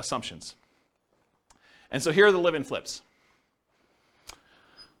flip assumptions. And so here are the live-in flips.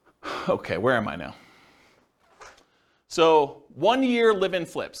 Okay, where am I now? So 1 year live-in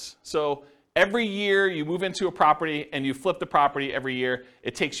flips. So every year you move into a property and you flip the property every year.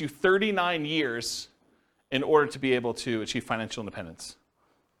 It takes you 39 years in order to be able to achieve financial independence,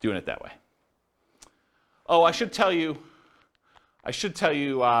 doing it that way. Oh, I should tell you, I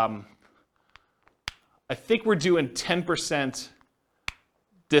think we're doing 10%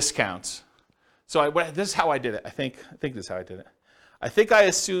 discounts. So this is how I did it. I think this is how I did it. I think I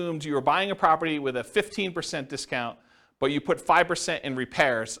assumed you were buying a property with a 15% discount, but you put 5% in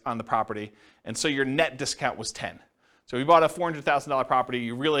repairs on the property, and so your net discount was 10. So if you bought a $400,000 property,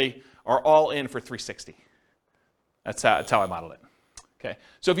 you really are all in for $360. That's how I modeled it. Okay.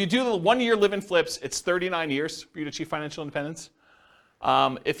 So if you do the 1 year live-in flips, it's 39 years for you to achieve financial independence.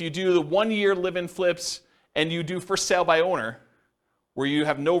 If you do the 1 year live-in flips and you do for sale by owner, where you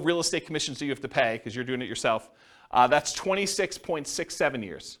have no real estate commissions that you have to pay because you're doing it yourself, that's 26.67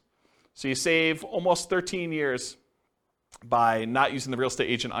 years. So you save almost 13 years by not using the real estate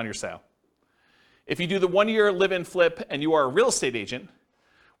agent on your sale. If you do the 1 year live-in flip and you are a real estate agent,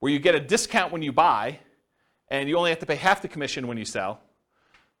 where you get a discount when you buy and you only have to pay half the commission when you sell,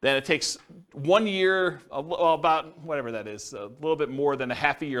 then it takes 1 year, well, about whatever that is, a little bit more than a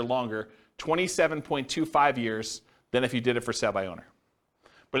half a year longer, 27.25 years than if you did it for sale by owner.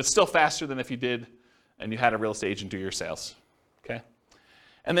 But it's still faster than if you did and you had a real estate agent do your sales. Okay?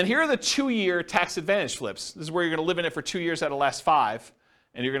 And then here are the 2 year tax advantage flips. This is where you're going to live in it for 2 years out of the last 5,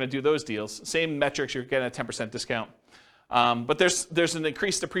 and you're going to do those deals. Same metrics, you're getting a 10% discount. But there's an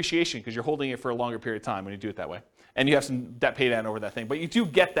increased appreciation because you're holding it for a longer period of time when you do it that way. And you have some debt pay down over that thing. But you do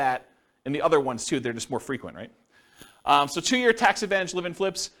get that in the other ones too. They're just more frequent, right? So 2 year tax advantage live-in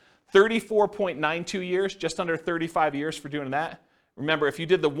flips, 34.92 years, just under 35 years for doing that. Remember, if you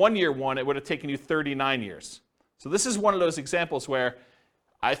did the 1 year one, it would have taken you 39 years. So this is one of those examples where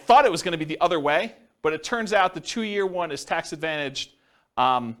I thought it was going to be the other way, but it turns out the 2 year one is tax advantaged.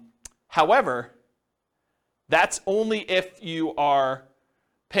 However, that's only if you are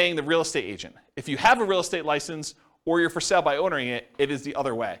paying the real estate agent. If you have a real estate license or you're for sale by owning it, it is the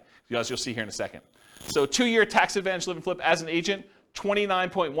other way, as you'll see here in a second. So 2 year tax advantage live-in flip as an agent,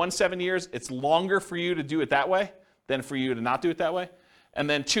 29.17 years. It's longer for you to do it that way than for you to not do it that way. and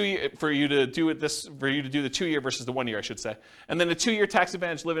then 2 year for you to do the 2 year versus the 1 year, I should say. And then the 2 year tax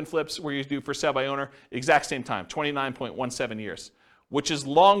advantage live-in flips where you do for sale by owner, exact same time, 29.17 years, which is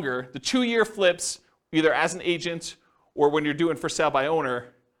longer. The 2 year flips, either as an agent or when you're doing for sale by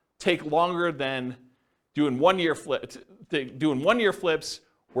owner, take longer than doing 1 year flips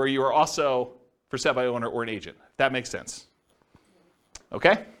where you are also for sale by owner or an agent. If that makes sense.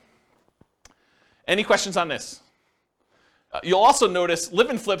 Okay? Any questions on this? You'll also notice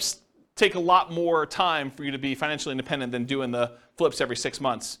live-in flips take a lot more time for you to be financially independent than doing the flips every 6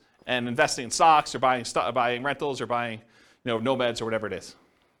 months and investing in stocks or buying rentals or buying nomads or whatever it is.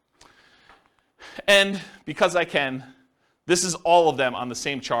 And because I can, this is all of them on the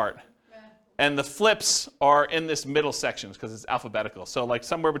same chart. And the flips are in this middle section because it's alphabetical. So like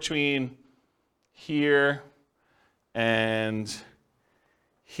somewhere between here and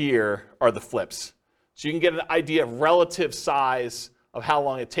here are the flips. So you can get an idea of relative size of how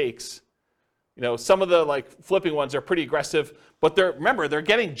long it takes. Some of the like flipping ones are pretty aggressive, but remember, they're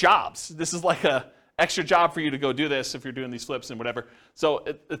getting jobs. This is like a extra job for you to go do this if you're doing these flips and whatever. So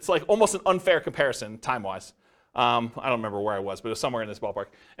it's like almost an unfair comparison time-wise. I don't remember where I was, but it was somewhere in this ballpark.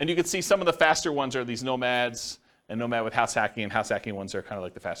 And you can see some of the faster ones are these nomads and nomad with house hacking, and house hacking ones are kind of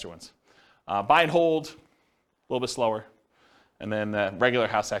like the faster ones. Buy and hold, a little bit slower. And then regular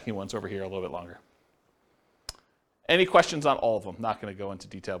house hacking ones over here a little bit longer. Any questions on all of them? Not going to go into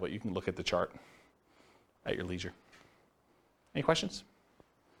detail, but you can look at the chart at your leisure. Any questions?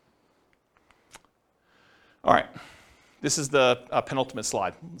 All right. This is the penultimate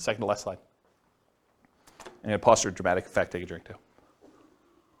slide, second to last slide. And pause for dramatic effect. Take a drink, too.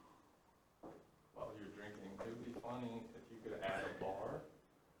 While you're drinking, it would be funny if you could add a bar.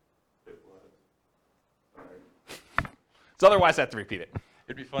 It would. So otherwise, I have to repeat it.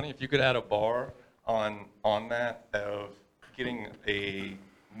 It'd be funny if you could add a bar on that of getting a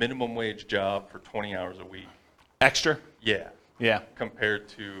minimum wage job for 20 hours a week. Extra? Yeah. Yeah. Compared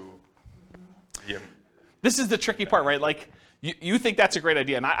to the... This is the tricky part, right? Like, you think that's a great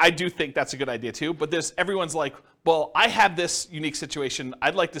idea, and I do think that's a good idea too, but everyone's like, well, I have this unique situation.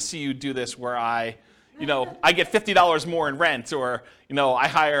 I'd like to see you do this where I get $50 more in rent, or, I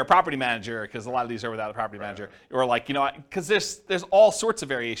hire a property manager, because a lot of these are without a property manager, or like, because there's all sorts of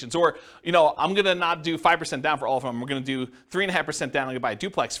variations, or, I'm going to not do 5% down for all of them. I'm going to do 3.5% down. I'm going to buy a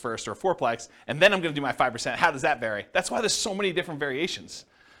duplex first or a fourplex, and then I'm going to do my 5%. How does that vary? That's why there's so many different variations.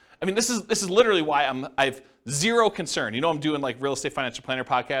 I mean, this is literally why I've zero concern. I'm doing like Real Estate Financial Planner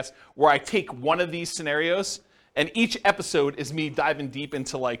podcast where I take one of these scenarios, and each episode is me diving deep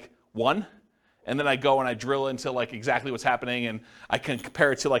into like one, and then I go and I drill into like exactly what's happening, and I can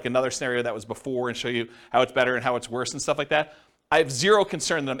compare it to like another scenario that was before and show you how it's better and how it's worse and stuff like that. I have zero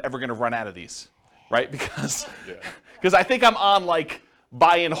concern that I'm ever going to run out of these, right? Because I think I'm on like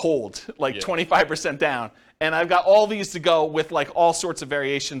buy and hold, like 25% down. And I've got all these to go with like all sorts of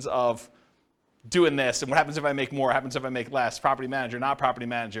variations of doing this. And what happens if I make more? What happens if I make less? Property manager, not property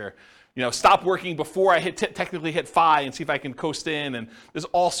manager. Stop working before I technically hit FI and see if I can coast in. And there's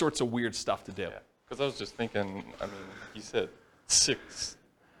all sorts of weird stuff to do. Yeah, because I was just thinking, you said two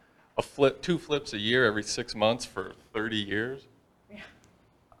flips a year every 6 months for 30 years. Yeah.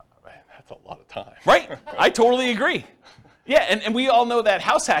 Man, that's a lot of time. Right? I totally agree. Yeah, and we all know that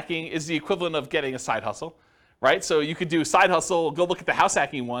house hacking is the equivalent of getting a side hustle. Right? So you could do side hustle, go look at the house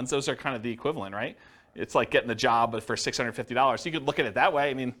hacking ones. Those are kind of the equivalent, right? It's like getting a job for $650. So you could look at it that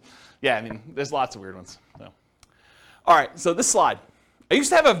way. There's lots of weird ones. So. All right, so this slide. I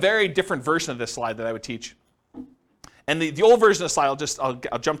used to have a very different version of this slide that I would teach. And the old version of the slide,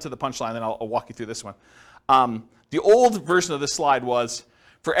 I'll jump to the punchline, then I'll walk you through this one. The old version of this slide was,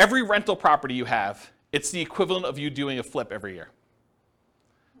 for every rental property you have, it's the equivalent of you doing a flip every year.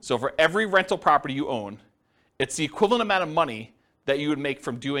 So for every rental property you own, it's the equivalent amount of money that you would make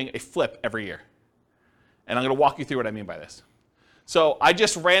from doing a flip every year. And I'm going to walk you through what I mean by this. So I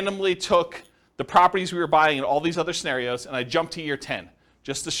just randomly took the properties we were buying in all these other scenarios, and I jumped to year 10,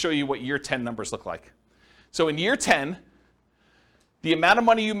 just to show you what year 10 numbers look like. So in year 10, the amount of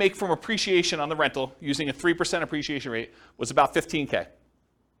money you make from appreciation on the rental, using a 3% appreciation rate, was about $15K.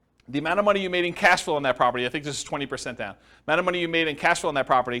 The amount of money you made in cash flow on that property, I think this is 20% down. The amount of money you made in cash flow on that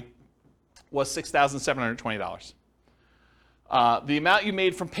property was $6,720. The amount you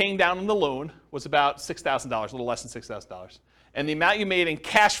made from paying down on the loan was about $6,000, a little less than $6,000. And the amount you made in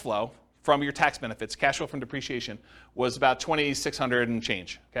cash flow from your tax benefits, cash flow from depreciation, was about $2,600 and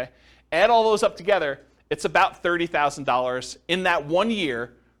change. Okay? Add all those up together, it's about $30,000 in that 1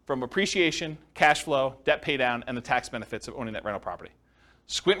 year from appreciation, cash flow, debt pay down, and the tax benefits of owning that rental property.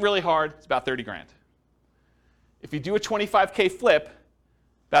 Squint really hard, it's about 30 grand. If you do a 25K flip,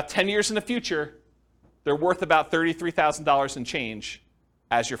 About 10 years in the future, they're worth about $33,000 in change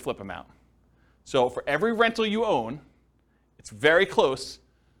as your flip amount. So for every rental you own, it's very close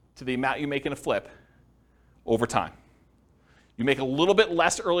to the amount you make in a flip over time. You make a little bit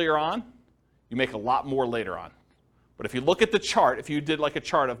less earlier on, you make a lot more later on. But if you look at the chart, if you did like a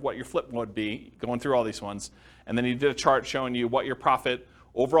chart of what your flip would be, going through all these ones, and then you did a chart showing you what your profit,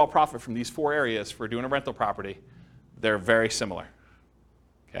 overall profit from these 4 areas for doing a rental property, they're very similar.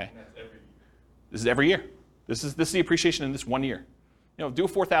 Okay? And that's every year. This is every year. This is the appreciation in this 1 year. You know, do a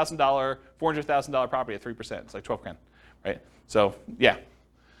 $4,000, $400,000 property at 3%. It's like 12 grand, right? So yeah.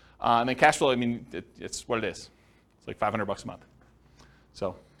 And then cash flow, I mean, it's what it is. It's like $500 a month.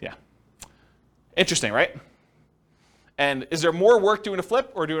 So yeah. Interesting, right? And is there more work doing a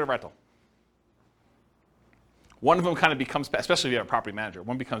flip or doing a rental? One of them kind of becomes, especially if you have a property manager,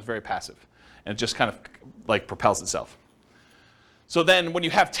 one becomes very passive and it just kind of like propels itself. So then when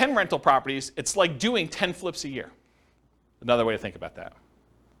you have 10 rental properties, it's like doing 10 flips a year. Another way to think about that.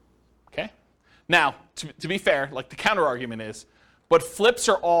 Okay? Now, to be fair, like the counter argument is, but flips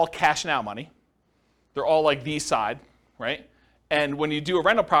are all cash now money. They're all like the side, right? And when you do a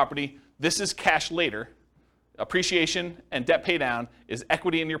rental property, this is cash later. Appreciation and debt pay down is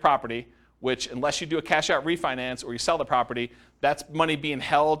equity in your property, which unless you do a cash out refinance or you sell the property, that's money being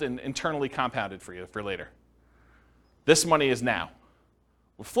held and internally compounded for you for later. This money is now.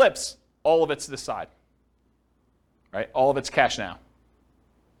 With flips, all of it's this side, right? All of it's cash now.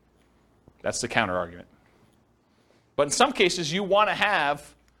 That's the counter argument. But in some cases, you want to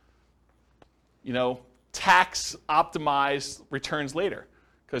have, you know, tax optimized returns later,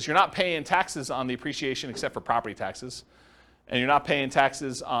 because you're not paying taxes on the appreciation except for property taxes, and you're not paying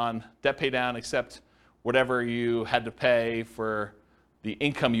taxes on debt pay down except whatever you had to pay for the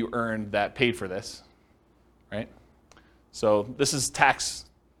income you earned that paid for this, right? So this is tax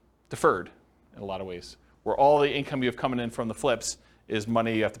deferred in a lot of ways, where all the income you have coming in from the flips is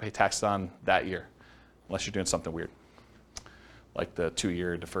money you have to pay taxes on that year, unless you're doing something weird, like the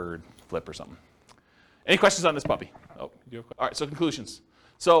 2-year deferred flip or something. Any questions on this puppy? Oh, you have, all right, so conclusions.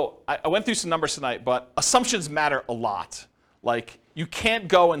 So I went through some numbers tonight, but assumptions matter a lot. Like, you can't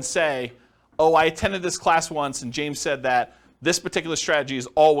go and say, oh, I attended this class once and James said that this particular strategy is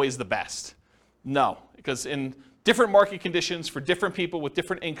always the best. No, because in different market conditions for different people with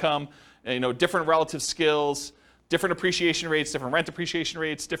different income, you know, different relative skills, different appreciation rates, different rent appreciation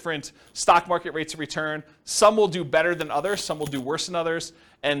rates, different stock market rates of return. Some will do better than others, some will do worse than others,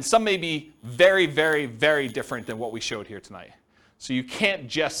 and some may be very, very, very different than what we showed here tonight. So you can't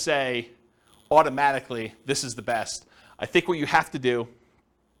just say automatically this is the best. I think what you have to do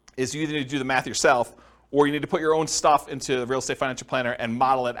is you either need to do the math yourself or you need to put your own stuff into the Real Estate Financial Planner and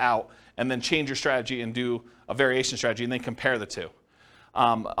model it out and then change your strategy and do a variation strategy and then compare the two.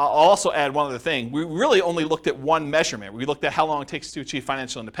 I'll also add one other thing. We really only looked at one measurement. We looked at how long it takes to achieve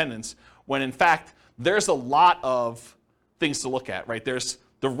financial independence, when in fact, there's a lot of things to look at, right? There's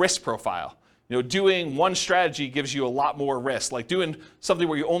the risk profile. You know, doing one strategy gives you a lot more risk. Like doing something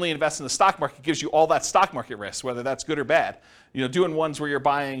where you only invest in the stock market gives you all that stock market risk, whether that's good or bad. You know, doing ones where you're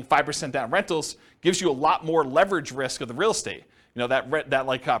buying 5% down rentals gives you a lot more leverage risk of the real estate. You know,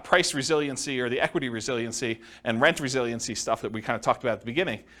 that price resiliency or the equity resiliency and rent resiliency stuff that we kind of talked about at the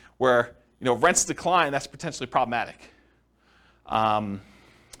beginning, where, you know, rents decline, that's potentially problematic.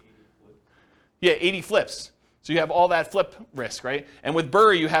 80 flips. So you have all that flip risk, right? And with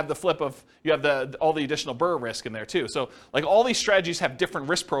BRRRR, you have the flip of, you have all the additional BRRRR risk in there too. So like all these strategies have different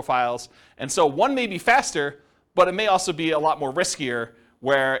risk profiles. And so one may be faster, but it may also be a lot more riskier,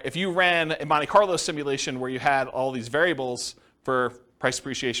 where if you ran a Monte Carlo simulation where you had all these variables for price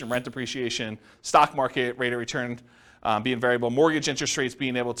appreciation, rent appreciation, stock market rate of return being variable, mortgage interest rates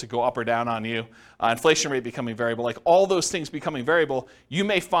being able to go up or down on you, inflation rate becoming variable, like all those things becoming variable, you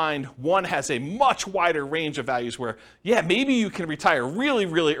may find one has a much wider range of values where, yeah, maybe you can retire really,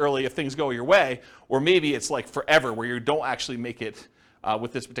 really early if things go your way, or maybe it's like forever where you don't actually make it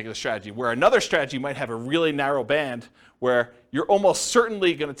with this particular strategy, where another strategy might have a really narrow band where you're almost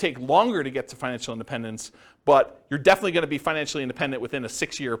certainly going to take longer to get to financial independence, but you're definitely going to be financially independent within a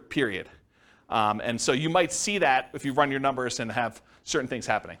 6-year period. And so you might see that if you run your numbers and have certain things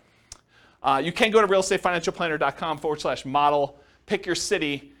happening. You can go to realestatefinancialplanner.com/model, pick your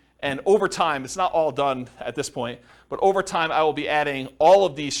city, and over time, it's not all done at this point, but over time I will be adding all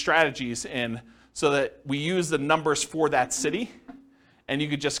of these strategies in so that we use the numbers for that city, and you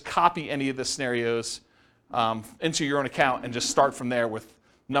could just copy any of the scenarios into your own account and just start from there with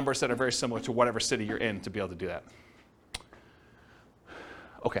numbers that are very similar to whatever city you're in to be able to do that.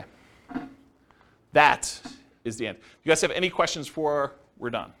 Okay. That is the end. You guys have any questions for we're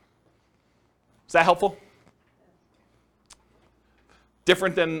done. Is that helpful?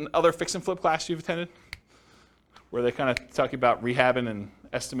 Different than other fix and flip class you've attended, where they kind of talk about rehabbing and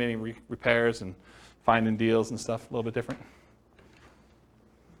estimating repairs and finding deals and stuff, a little bit different?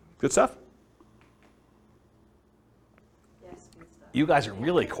 Good stuff? Yes, good stuff. You guys are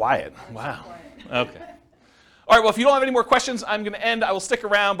really quiet. Wow. Okay. All right, well, if you don't have any more questions, I'm going to end. I will stick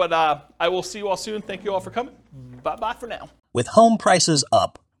around, but I will see you all soon. Thank you all for coming. Bye-bye for now. With home prices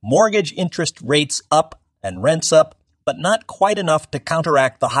up, mortgage interest rates up, and rents up, but not quite enough to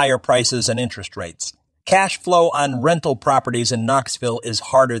counteract the higher prices and interest rates, cash flow on rental properties in Knoxville is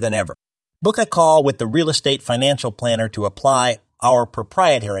harder than ever. Book a call with the Real Estate Financial Planner to apply our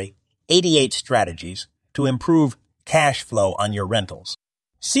proprietary 88 strategies to improve cash flow on your rentals.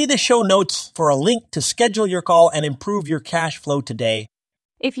 See the show notes for a link to schedule your call and improve your cash flow today.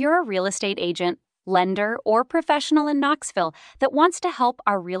 If you're a real estate agent, lender, or professional in Knoxville that wants to help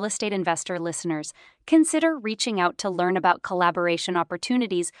our real estate investor listeners, consider reaching out to learn about collaboration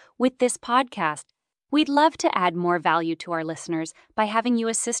opportunities with this podcast. We'd love to add more value to our listeners by having you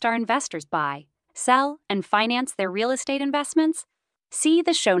assist our investors buy, sell, and finance their real estate investments. See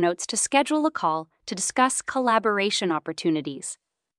the show notes to schedule a call to discuss collaboration opportunities.